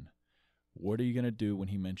 1, what are you going to do when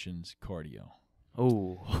he mentions cardio?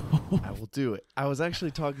 Oh, I will do it. I was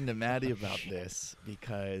actually talking to Maddie about this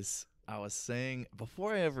because I was saying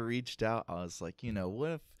before I ever reached out, I was like,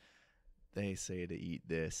 what if they say to eat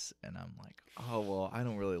this, and I'm like, oh, well, I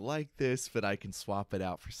don't really like this, but I can swap it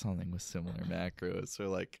out for something with similar macros. Or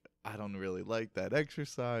like, I don't really like that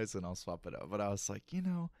exercise, and I'll swap it out. But I was like,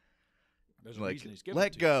 There's a like, reason he's giving let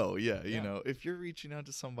it to you. go. Yeah, if you're reaching out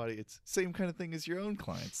to somebody, it's same kind of thing as your own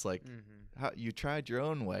clients. Like, how you tried your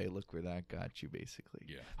own way, look where that got you, basically.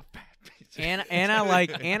 Yeah. A bad bitch. and I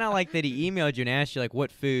like that he emailed you and asked you like,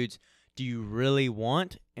 what foods do you really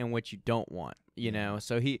want and what you don't want,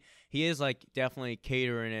 So he is like definitely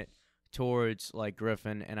catering it towards like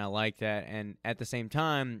Griffin, and I like that. And at the same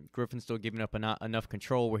time, Griffin's still giving up enough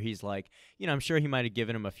control where he's like, I'm sure he might have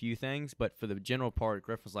given him a few things, but for the general part,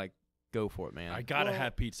 Griffin's like, go for it, man. I gotta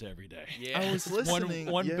have pizza every day. Yeah. I was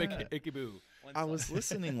listening. one yeah. big icky-boo. I was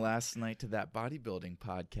listening last night to that bodybuilding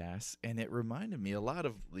podcast, and it reminded me a lot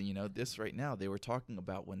of, this right now. They were talking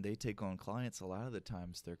about when they take on clients, a lot of the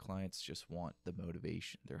times their clients just want the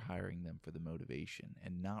motivation. They're hiring them for the motivation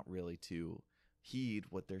and not really to heed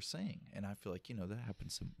what they're saying. And I feel like, that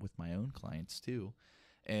happens with my own clients too.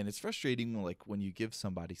 And it's frustrating, like, when you give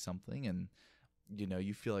somebody something and,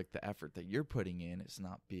 you feel like the effort that you're putting in is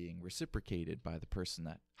not being reciprocated by the person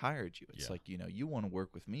that hired you. It's like, you want to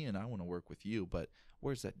work with me and I want to work with you, but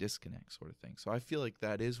where's that disconnect sort of thing? So I feel like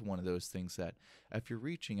that is one of those things that if you're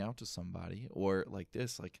reaching out to somebody or like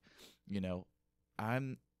this, like,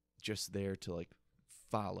 I'm just there to like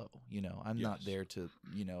follow. I'm not Yes. there to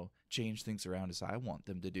change things around as I want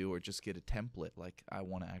them to do, or just get a template. Like, I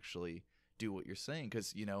want to actually do what you're saying,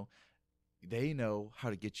 because they know how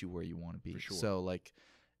to get you where you want to be. For sure. So like,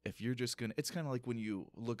 if you're just gonna, it's kind of like when you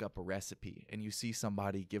look up a recipe and you see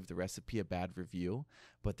somebody give the recipe a bad review,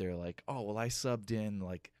 but they're like, oh well, I subbed in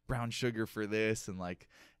like brown sugar for this and like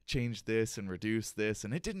changed this and reduced this,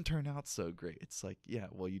 and it didn't turn out so great. It's like, yeah,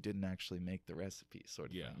 well, you didn't actually make the recipe, sort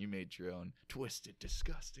of Yeah. thing. You made your own twisted,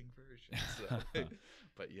 disgusting version. So.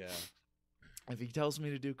 But yeah, if he tells me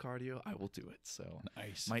to do cardio, I will do it. So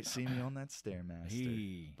Nice. might see me on that Stairmaster,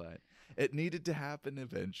 Hey. but it needed to happen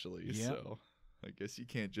eventually. Yep. So I guess you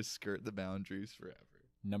can't just skirt the boundaries forever.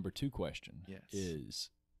 Number 2 question Yes. is,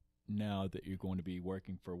 now that you're going to be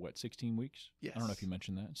working for 16 weeks? Yes. I don't know if you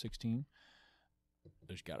mentioned that. 16.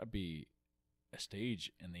 There's got to be a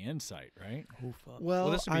stage in the insight, right? Oh, fuck. Well,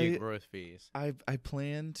 this would be a growth phase. I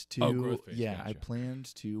planned to. Oh, growth phase, yeah, I gotcha.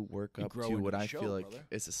 planned to work You up grow to into what the I show, feel like brother.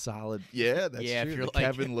 is a solid. Yeah, that's Yeah, if true. you're The like,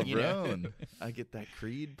 Kevin you know. LeBron. I get that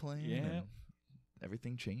Creed playing. Yeah. and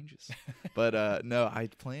everything changes. But no, I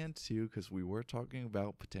planned to, because we were talking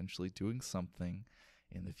about potentially doing something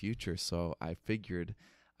in the future. So I figured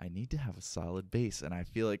I need to have a solid base, and I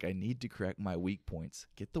feel like I need to correct my weak points,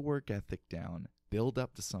 get the work ethic down, build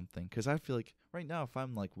up to something. Because I feel like right now, if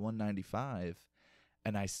I'm like 195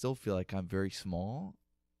 and I still feel like I'm very small,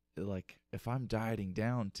 like if I'm dieting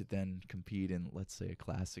down to then compete in, let's say, a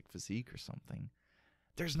classic physique or something,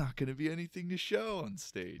 there's not going to be anything to show on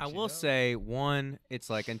stage. I you will know? say, one, it's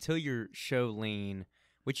like until you're show lean,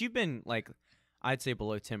 which you've been like, I'd say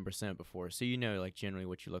below 10% before, so you know like generally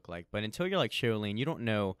what you look like. But until you're like show lean, you don't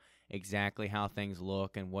know exactly how things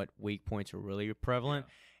look and what weak points are really prevalent.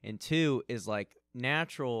 And 2 is like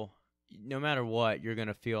natural, no matter what, you're going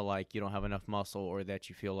to feel like you don't have enough muscle or that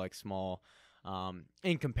you feel like small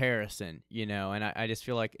in comparison, and I just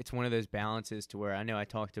feel like it's one of those balances to where I know I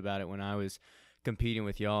talked about it when I was competing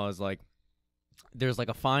with y'all, is like there's like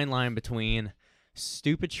a fine line between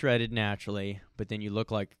stupid shredded naturally, but then you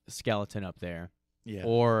look like a skeleton up there, Yeah.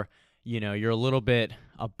 or you're a little bit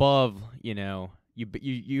above,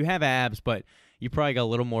 you have abs, but you probably got a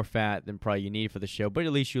little more fat than probably you need for the show, but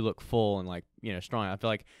at least you look full and like strong. I feel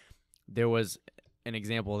like there was an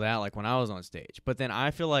example of that like when I was on stage, but then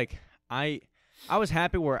I feel like I was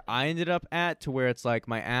happy where I ended up at, to where it's like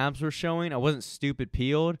my abs were showing. I wasn't stupid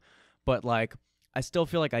peeled, but like I still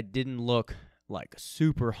feel like I didn't look like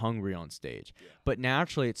super hungry on stage. Yeah. But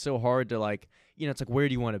naturally, it's so hard to like, it's like, where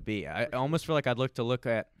do you want to be? I almost feel like I'd look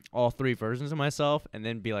at all 3 versions of myself and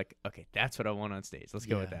then be like, okay, that's what I want on stage. Let's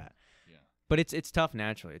go with that. Yeah. But it's tough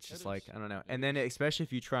naturally. It's just like, I don't know. And then especially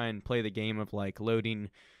if you try and play the game of like loading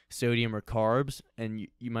sodium or carbs, and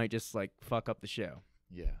you might just like fuck up the show.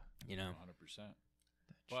 Yeah. 100%.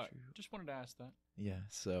 But true. just wanted to ask that. Yeah,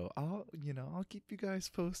 so I'll keep you guys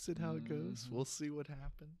posted how it goes. We'll see what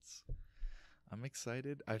happens. I'm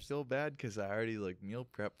excited. I feel bad because I already like meal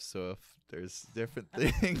prepped. So if there's different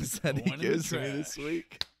things that he Going in the gives me this trash.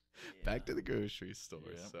 week, back to the grocery store.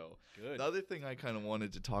 Yep. So Good. the other thing I kind of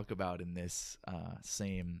wanted to talk about in this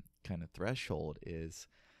same kind of threshold is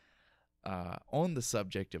on the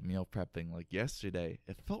subject of meal prepping. Like yesterday,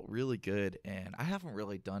 it felt really good, and I haven't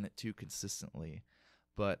really done it too consistently.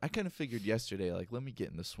 But I kind of figured yesterday, like, let me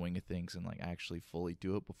get in the swing of things and, like, actually fully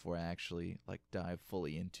do it before I actually, like, dive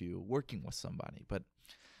fully into working with somebody. But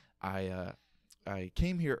I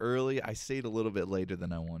came here early. I stayed a little bit later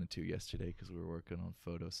than I wanted to yesterday because we were working on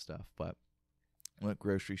photo stuff. But went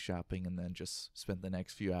grocery shopping and then just spent the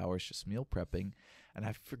next few hours just meal prepping. And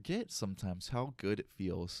I forget sometimes how good it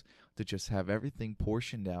feels to just have everything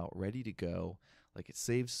portioned out, ready to go. Like, it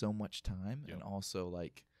saves so much time. Yep. And also,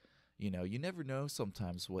 like, you never know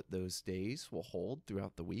sometimes what those days will hold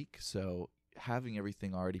throughout the week. So having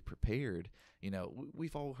everything already prepared,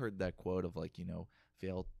 we've all heard that quote of like,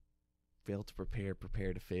 fail to prepare,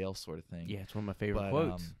 prepare to fail sort of thing. Yeah, it's one of my favorite But,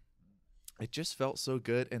 quotes. It just felt so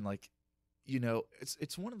good. And like,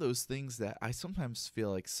 it's one of those things that I sometimes feel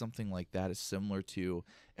like something like that is similar to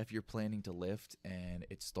if you're planning to lift and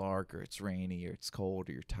it's dark or it's rainy or it's cold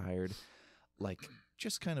or you're tired, like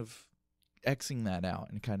just kind of Xing that out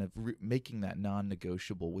and kind of making that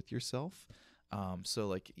non-negotiable with yourself. So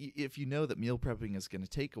like if you know that meal prepping is going to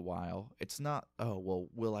take a while, it's not, oh, well,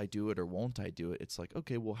 will I do it or won't I do it? It's like,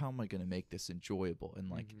 okay, well, how am I going to make this enjoyable? And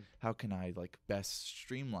like, how can I like best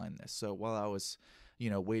streamline this? So while I was,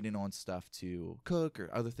 waiting on stuff to cook or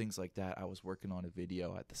other things like that, I was working on a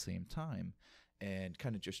video at the same time and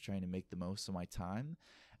kind of just trying to make the most of my time.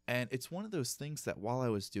 And it's one of those things that while I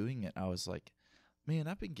was doing it, I was like, man,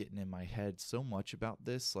 I've been getting in my head so much about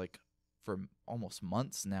this. Like, for almost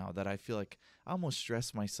months now that I feel like I almost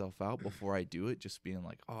stress myself out before I do it, just being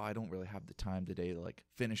like, oh, I don't really have the time today to like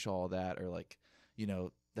finish all that, or like, you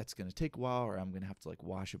know, that's going to take a while, or I'm going to have to like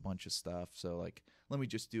wash a bunch of stuff. So like, let me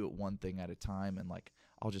just do it one thing at a time. And like,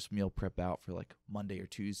 I'll just meal prep out for like Monday or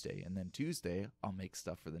Tuesday. And then Tuesday I'll make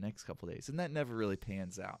stuff for the next couple of days. And that never really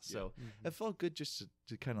pans out. So it felt good just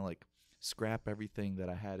to kind of like scrap everything that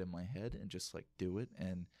I had in my head and just like do it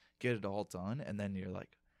and get it all done. And then you're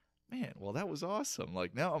like, man, well, that was awesome.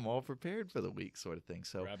 Like now I'm all prepared for the week, sort of thing.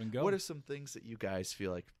 So Grab and go. what are some things that you guys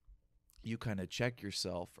feel like you kind of check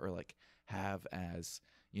yourself or like have as,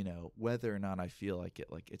 you know, whether or not I feel like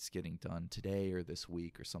it's getting done today or this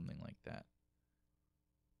week or something like that?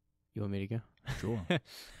 You want me to go?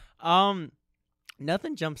 Sure.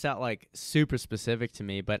 Nothing jumps out like super specific to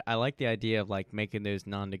me, but I like the idea of like making those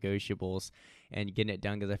non-negotiables and getting it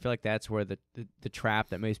done, because I feel like that's where the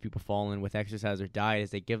trap that most people fall in with exercise or diet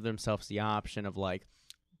is they give themselves the option of like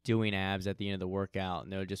doing abs at the end of the workout,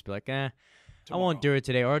 and they'll just be like, I won't do it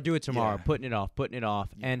today, or I'll do it tomorrow, putting it off.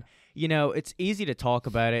 Yeah. And, you know, it's easy to talk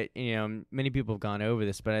about it. You know, many people have gone over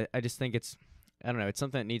this, but I just think it's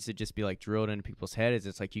something that needs to just be like drilled into people's heads.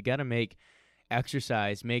 It's like you got to make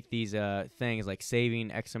exercise, make these things like saving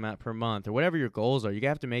X amount per month or whatever your goals are. You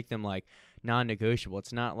have to make them like non-negotiable.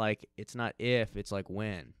 It's not if, it's like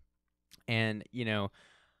when. And, you know,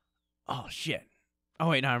 oh shit. Oh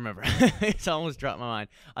wait, now I remember. It's almost dropped my mind.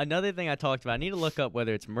 Another thing I talked about, I need to look up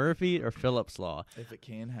whether it's Murphy or Phillips law. If it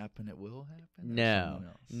can happen, it will happen.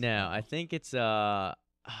 No, I think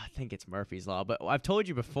it's Murphy's law, but I've told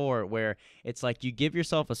you before where it's like you give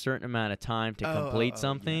yourself a certain amount of time to complete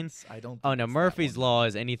something. Yes. I don't. Oh no, Murphy's law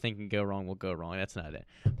is anything can go wrong will go wrong. That's not it.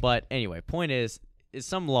 But anyway, point is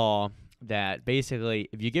some law that basically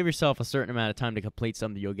if you give yourself a certain amount of time to complete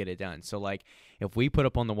something, you'll get it done. So like if we put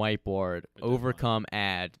up on the whiteboard, overcome,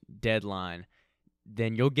 add, deadline,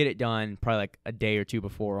 then you'll get it done probably like a day or two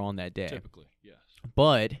before on that day. Typically, yes.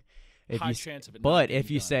 But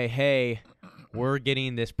if you say, hey, we're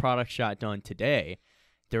getting this product shot done today,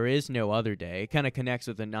 there is no other day, it kind of connects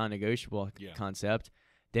with the non-negotiable concept,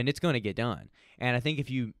 then it's going to get done. And I think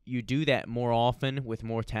if you do that more often with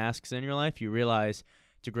more tasks in your life, you realize,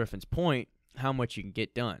 to Griffin's point, how much you can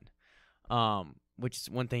get done. Which is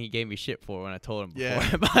one thing he gave me shit for when I told him before.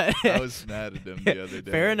 Yeah, but I was mad at him the other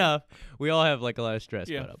day. Fair enough. We all have like a lot of stress.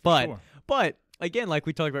 But again, like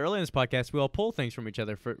we talked about earlier in this podcast, we all pull things from each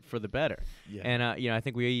other for the better. Yeah. And, you know, I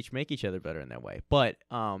think we each make each other better in that way. But,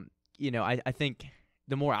 you know, I think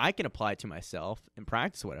the more I can apply it to myself and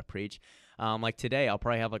practice what I preach, like today, I'll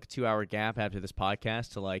probably have like a 2-hour gap after this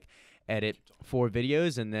podcast to like edit 4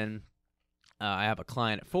 videos. And then I have a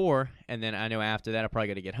client at 4. And then I know after that, I probably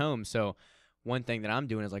got to get home. So one thing that I'm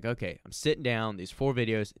doing is like, okay, I'm sitting down, these 4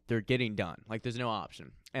 videos, they're getting done. Like there's no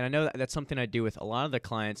option. And I know that's something I do with a lot of the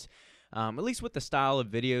clients. At least with the style of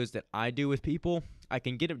videos that I do with people, I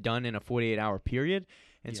can get it done in a 48-hour period.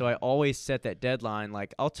 And so I always set that deadline.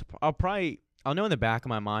 Like I'll know in the back of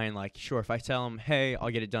my mind, like, sure, if I tell them, hey,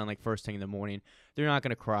 I'll get it done like first thing in the morning, they're not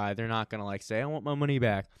going to cry. They're not going to like say, I want my money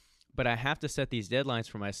back. But I have to set these deadlines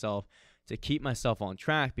for myself to keep myself on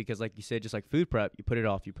track, because like you said, just like food prep, you put it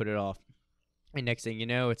off. And next thing you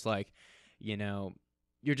know, it's like, you know,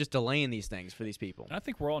 you're just delaying these things for these people. And I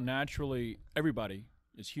think we're all naturally, everybody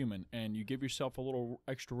is human, and you give yourself a little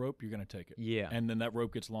extra rope, you're going to take it. Yeah. And then that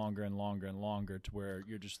rope gets longer and longer and longer to where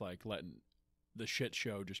you're just like letting the shit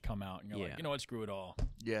show just come out, and you're like, you know what, screw it all.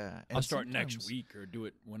 Yeah. I'll start next week or do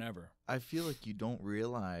it whenever. I feel like you don't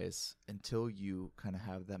realize until you kind of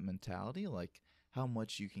have that mentality, like how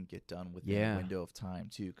much you can get done within a window of time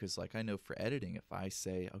too. Because like I know for editing, if I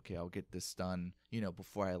say, okay, I'll get this done, you know,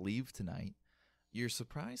 before I leave tonight, you're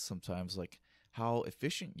surprised sometimes like how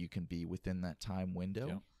efficient you can be within that time window.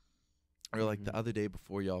 Yeah. Or like the other day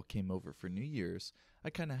before y'all came over for New Year's, I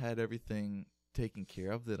kind of had everything taken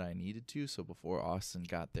care of that I needed to. So before Austin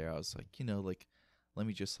got there, I was like, you know, like, let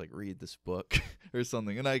me just like read this book or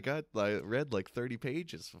something. And I read like 30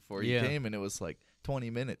 pages before he came, and it was like 20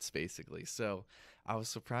 minutes basically. So I was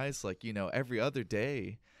surprised, like, you know, every other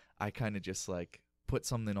day I kind of just like put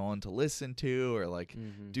something on to listen to, or like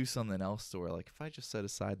do something else to where like if I just set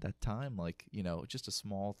aside that time, like, you know, just a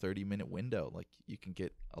small 30-minute window, like you can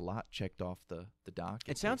get a lot checked off the docket.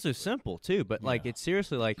 It sounds so simple too, but like it's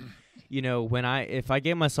seriously like, you know, if I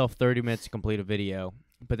gave myself 30 minutes to complete a video,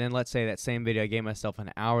 but then let's say that same video I gave myself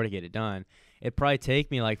an hour to get it done, it'd probably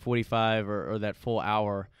take me like 45 or that full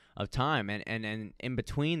hour of time. And in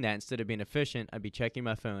between that, instead of being efficient, I'd be checking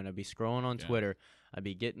my phone, I'd be scrolling on Twitter, I'd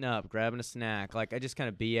be getting up, grabbing a snack. Like I just kind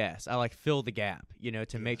of BS. I like fill the gap, you know,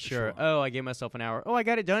 to make sure, oh, I gave myself an hour. Oh, I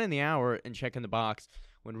got it done in the hour, and checking the box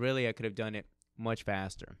when really I could have done it much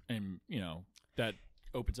faster. And that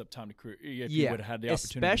opens up time to create. If you would have had the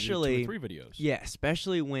opportunity especially, to do 2 or 3 videos. Yeah,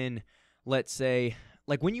 especially when, let's say,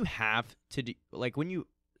 like when you have to do, like when you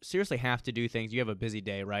seriously have to do things, you have a busy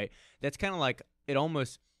day, right? That's kind of like, it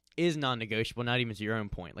almost is non-negotiable, not even to your own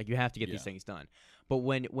point. Like you have to get these things done. But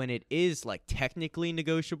when it is like technically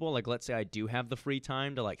negotiable, like let's say I do have the free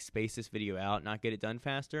time to like space this video out, not get it done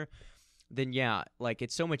faster, then yeah, like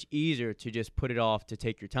it's so much easier to just put it off to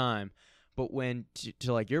take your time. But when,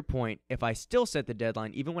 to like your point, if I still set the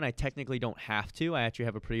deadline, even when I technically don't have to, I actually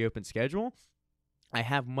have a pretty open schedule, I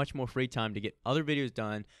have much more free time to get other videos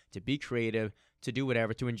done, to be creative, to do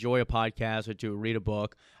whatever, to enjoy a podcast or to read a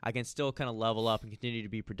book. I can still kind of level up and continue to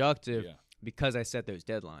be productive because I set those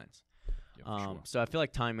deadlines. Sure. So I feel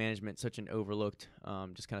like time management is such an overlooked,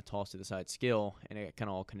 just kind of tossed to the side skill, and it kind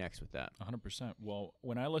of all connects with that. 100%. Well,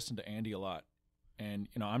 when I listen to Andy a lot, and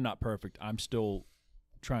I'm not perfect, I'm still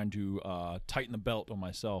trying to tighten the belt on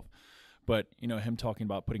myself. But, him talking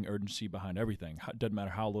about putting urgency behind everything, doesn't matter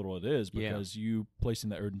how little it is, because you placing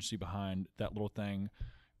the urgency behind that little thing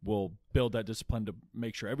will build that discipline to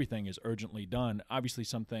make sure everything is urgently done. Obviously,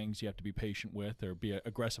 some things you have to be patient with or be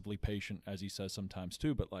aggressively patient, as he says sometimes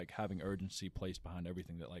too, but like having urgency placed behind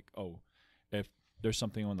everything, that like, oh, if there's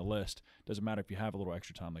something on the list, doesn't matter if you have a little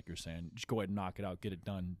extra time, like you're saying, just go ahead and knock it out, get it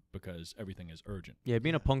done, because everything is urgent. Yeah,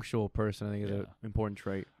 being a punctual person, I think, is an important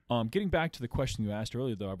trait. Getting back to the question you asked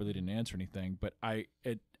earlier, though, I really didn't answer anything, but I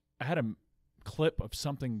had a clip of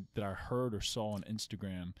something that I heard or saw on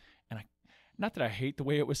Instagram, and not that I hate the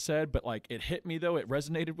way it was said, but like it hit me, though. It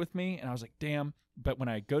resonated with me, and I was like, damn. But when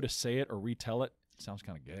I go to say it or retell it, it sounds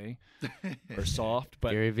kind of gay or soft.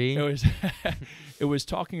 But Gary V. It was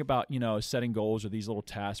talking about, setting goals or these little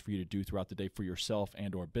tasks for you to do throughout the day for yourself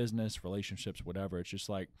and or business, relationships, whatever. It's just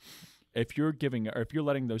like, if you're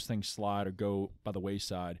letting those things slide or go by the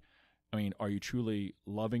wayside, I mean, are you truly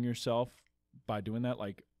loving yourself by doing that?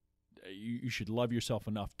 Like, you should love yourself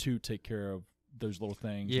enough to take care of those little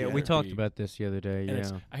things. Yeah, we talked about this the other day.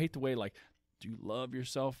 And I hate the way, like, do you love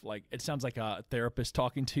yourself? Like, it sounds like a therapist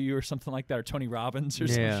talking to you or something like that, or Tony Robbins or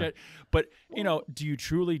some shit. But, do you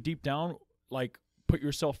truly deep down, like, put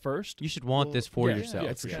yourself first? You should want this for yourself.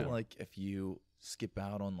 It's kind of like if you skip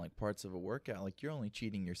out on, like, parts of a workout, like, you're only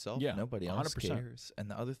cheating yourself. Yeah, nobody else 100%. cares. And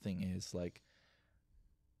the other thing is, like,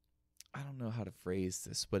 I don't know how to phrase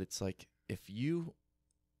this, but it's like, if you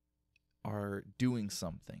are doing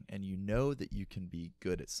something and you know that you can be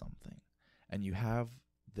good at something and you have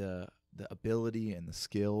the ability and the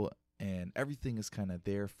skill and everything is kind of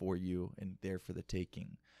there for you and there for the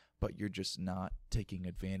taking, but you're just not taking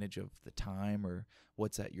advantage of the time or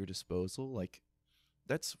what's at your disposal, like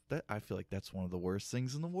that I feel like that's one of the worst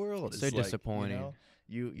things in the world. So disappointing.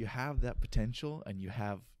 You have that potential and you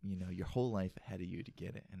have your whole life ahead of you to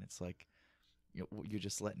get it, and it's like you're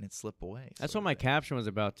just letting it slip away. That's what my caption was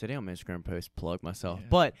about today on my Instagram post. Plug myself. Yeah.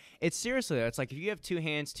 But it's seriously, it's like if you have 2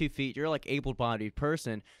 hands, 2 feet, you're like able-bodied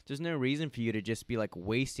person, there's no reason for you to just be like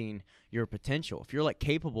wasting your potential. If you're like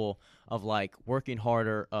capable of like working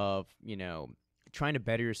harder, of, trying to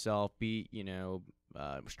better yourself, be,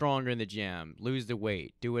 stronger in the gym, lose the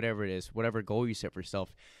weight, do whatever it is, whatever goal you set for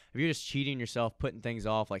yourself. If you're just cheating yourself, putting things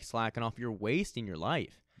off, like slacking off, you're wasting your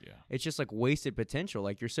life. Yeah. It's just like wasted potential.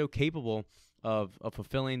 Like you're so capable of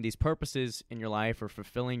fulfilling these purposes in your life or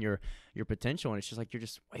fulfilling your potential, and it's just like you're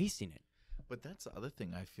just wasting it. But that's the other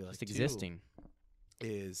thing I feel Just like existing too,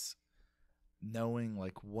 is knowing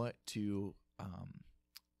like what to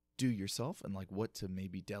do yourself and like what to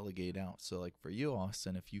maybe delegate out. So like for you,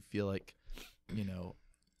 Austin, if you feel like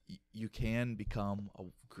you can become a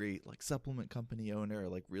great like supplement company owner or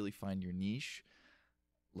like really find your niche,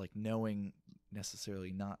 like knowing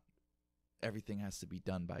necessarily not everything has to be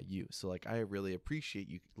done by you. So like I really appreciate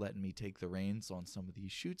you letting me take the reins on some of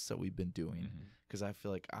these shoots that we've been doing, because I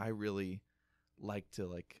feel like I really like to,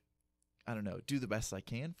 like, I don't know, do the best I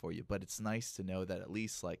can for you. But it's nice to know that at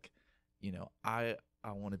least like, I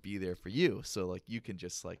want to be there for you, so like you can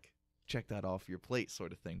just like check that off your plate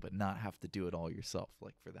sort of thing, but not have to do it all yourself,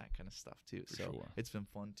 like for that kind of stuff too. For so sure. It's been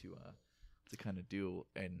fun to kind of do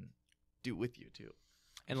with you too.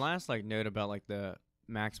 And last like note about like the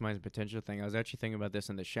maximizing potential thing, I was actually thinking about this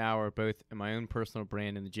in the shower, both in my own personal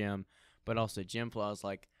brand in the gym, but also Gymflo. I was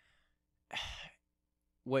like,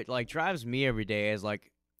 what like drives me every day is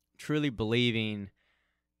like truly believing,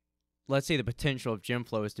 let's say the potential of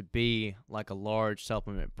Gymflo is to be like a large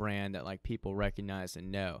supplement brand that like people recognize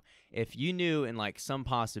and know. If you knew in like some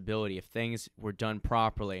possibility, if things were done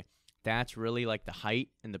properly, that's really like the height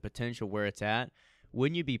and the potential where it's at,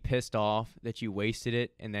 wouldn't you be pissed off that you wasted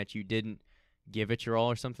it and that you didn't give it your all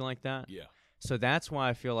or something like that? Yeah. So that's why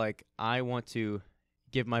I feel like I want to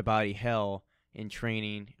give my body hell in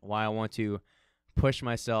training, why I want to push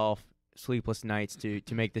myself sleepless nights to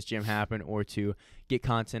make this gym happen or to get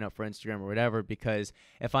content up for Instagram or whatever, because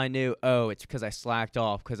if I knew, oh, it's because I slacked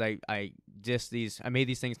off, because I made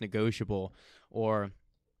these things negotiable or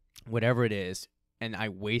whatever it is, and I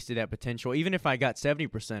wasted that potential, even if I got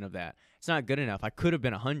 70% of that, it's not good enough. I could have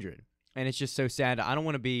been 100. And it's just so sad. I don't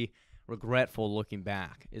want to be regretful looking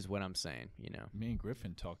back is what I'm saying, Me and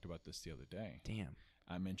Griffin talked about this the other day. Damn.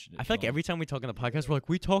 I mentioned it. I feel like every time we talk on the podcast, we're like,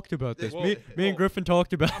 we talked about this. Well, me and Griffin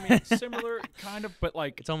talked about I mean, similar kind of, but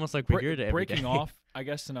like it's almost like we're here to every breaking day. off, I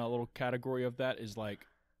guess, in a little category of that is like,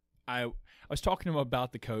 I was talking to him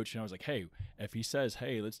about the coach, and I was like, hey, if he says,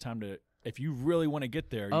 hey, it's time to, if you really want to get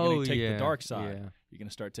there, you're going to take the dark side. Yeah. You're going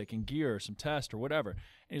to start taking gear or some test or whatever. And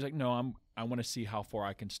he's like, no, I want to see how far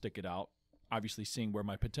I can stick it out. Obviously seeing where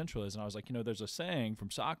my potential is. And I was like, there's a saying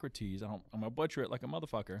from Socrates, I'm going to butcher it like a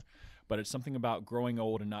motherfucker, but it's something about growing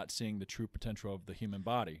old and not seeing the true potential of the human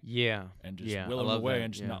body. Yeah. And just willing away that.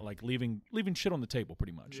 and just not like leaving shit on the table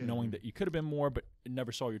pretty much, knowing that you could have been more, but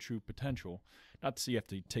never saw your true potential. Not to say you have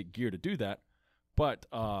to take gear to do that, but,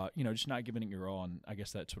 just not giving it your all. And I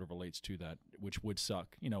guess that sort of relates to that, which would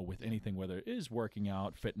suck, with anything, whether it is working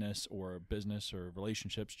out, fitness, or business or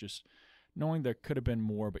relationships, just knowing there could have been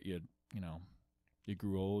more, but you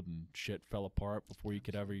grew old and shit fell apart before you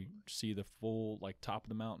could ever see the full top of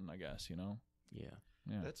the mountain, I guess, Yeah.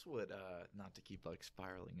 That's what, not to keep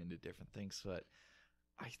spiraling into different things, but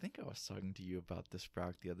I think I was talking to you about this,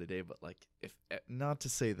 Brock, the other day, but if not to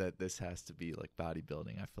say that this has to be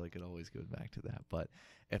bodybuilding, I feel like it always goes back to that, but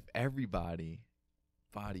if everybody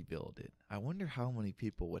bodybuilded, I wonder how many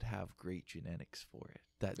people would have great genetics for it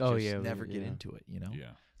that never get into it,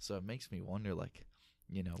 Yeah. So it makes me wonder,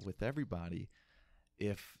 with everybody,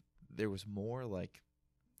 if there was more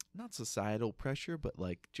not societal pressure, but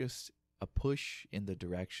just a push in the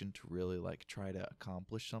direction to really try to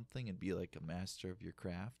accomplish something and be a master of your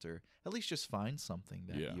craft, or at least just find something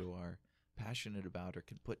that you are passionate about or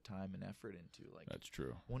can put time and effort into. That's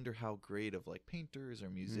true. Wonder how great of painters or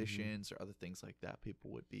musicians or other things like that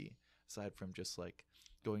people would be, aside from just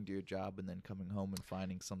going to your job and then coming home and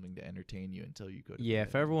finding something to entertain you until you go to bed.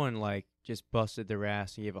 If everyone just busted their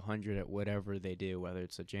ass and gave 100 at whatever they do, whether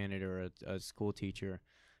it's a janitor or a school teacher,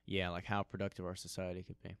 how productive our society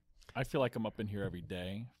could be. I feel like I'm up in here every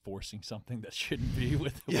day forcing something that shouldn't be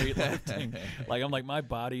with weightlifting. I'm like, my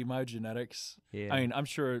body, my genetics. Yeah. I mean, I'm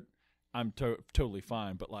sure I'm totally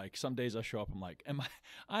fine, but some days I show up, I'm like,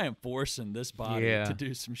 I am forcing this body to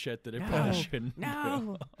do some shit that it probably shouldn't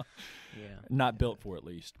do. Not built for, at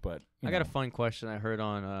least. But I got a fun question I heard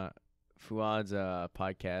on Fuad's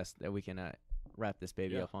podcast that we can wrap this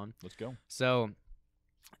baby up on. Let's go. So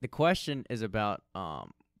the question is about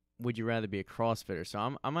would you rather be a CrossFitter? So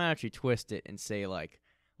I'm going to actually twist it and say,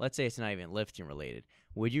 let's say it's not even lifting related.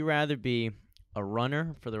 Would you rather be a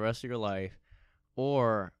runner for the rest of your life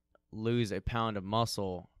or lose a pound of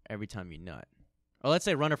muscle every time you nut? Or let's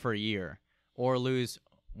say runner for a year, or lose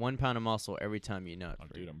 1 pound of muscle every time you nut. Oh,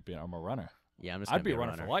 dude, I'm a runner. Yeah, I'm just. I'd be a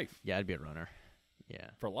runner for life. Yeah, I'd be a runner. Yeah,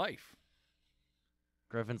 for life.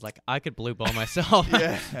 Griffin's like, I could blue ball myself.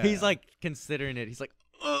 He's considering it. He's like,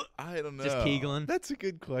 I don't know. Just keegling. That's a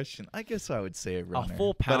good question. I guess I would say a runner. A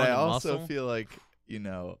full pound but I of also muscle? feel like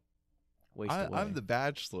Waste away. I'm the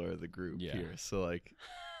bachelor of the group here, so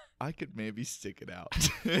I could maybe stick it out.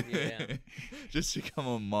 Just become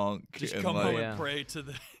a monk. Just and come home and pray to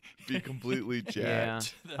the. Be completely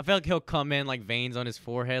jacked. I feel like he'll come in veins on his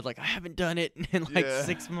forehead, I haven't done it in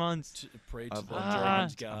 6 months. Pray to the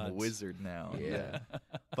German gods. I'm a wizard now. Yeah.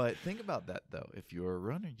 But think about that though. If you were a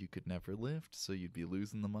runner, you could never lift, so you'd be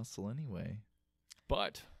losing the muscle anyway.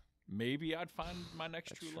 But maybe I'd find my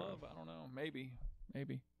next true love. I don't know. Maybe.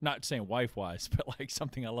 Not saying wife-wise, but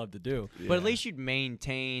something I love to do. Yeah. But at least you'd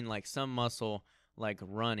maintain some muscle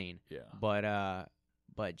running. Yeah.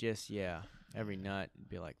 But just every nut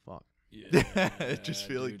be fuck. Yeah, just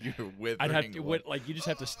feel like you're withering. I'd have to you just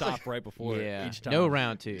have to stop right before each time. No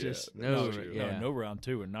round two. Just no round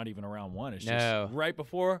two, and not even a round one. It's just right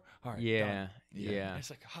before. All right. Yeah. Done. Yeah.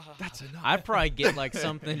 It's that's enough. I'd probably get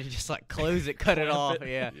something to just close it, cut it off.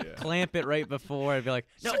 Yeah. Clamp it right before. I'd be like,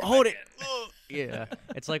 no, hold it. Yeah.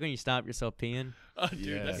 It's like when you stop yourself peeing. Oh,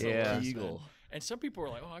 dude, that's yeah. Eagle. And some people are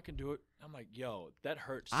like, "Oh, I can do it." I'm like, "Yo, that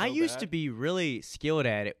hurts." I used to be really skilled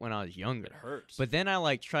at it when I was younger. It hurts. But then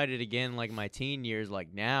I tried it again my teen years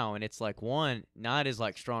now, and it's one, not as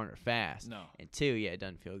strong or fast. No. And two, it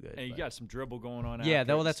doesn't feel good. And you got some dribble going on. Yeah,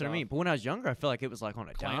 that's what I mean. But when I was younger, I felt like it was on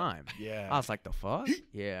a dime. Yeah. I was like, the fuck?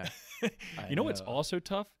 Yeah. You know what's also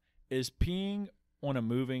tough is peeing on a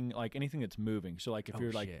moving, like anything that's moving. So like if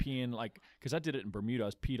you're like shit. peeing, like because I did it in Bermuda, I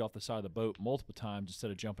was peed off the side of the boat multiple times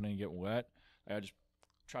instead of jumping in and getting wet. I just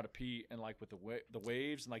try to pee and like with the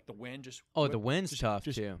waves and like the wind just. The wind's tough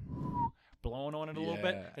too. Blowing on it a little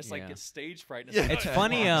bit. Yeah. It's like it's stage fright. It's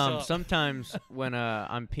funny. Sometimes when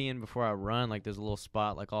I'm peeing before I run, like there's a little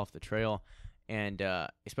spot like off the trail. And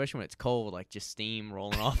especially when it's cold, like just steam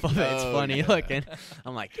rolling off of it. It's funny looking.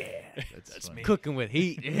 I'm like, yeah, That's me. cooking with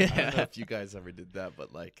heat. I don't know Yeah. if you guys ever did that,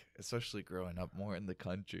 but like, especially growing up more in the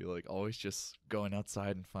country, like always just going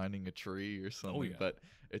outside and finding a tree or something. yeah. But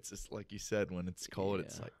it's just like you said, when it's cold,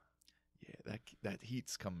 it's Yeah. like, yeah, that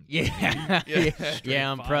heat's coming. Yeah.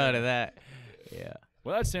 Yeah, I'm proud of that. Yeah.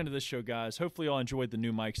 Well, that's the end of this show, guys. Hopefully, y'all enjoyed the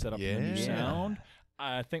new mic setup and the new Yeah. sound.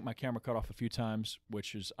 I think my camera cut off a few times,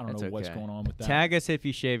 which is I don't That's know what's okay. going on with that. Tag us if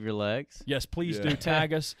you shave your legs. Yes, please Yeah. do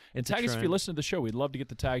tag us and It's a tag us if you trend. listen to the show. We'd love to get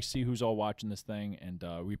the tags, see who's all watching this thing, and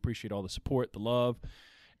we appreciate all the support, the love,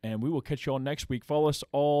 and we will catch you all next week. Follow us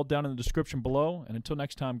all down in the description below, and until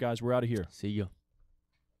next time, guys, we're out of here. See ya.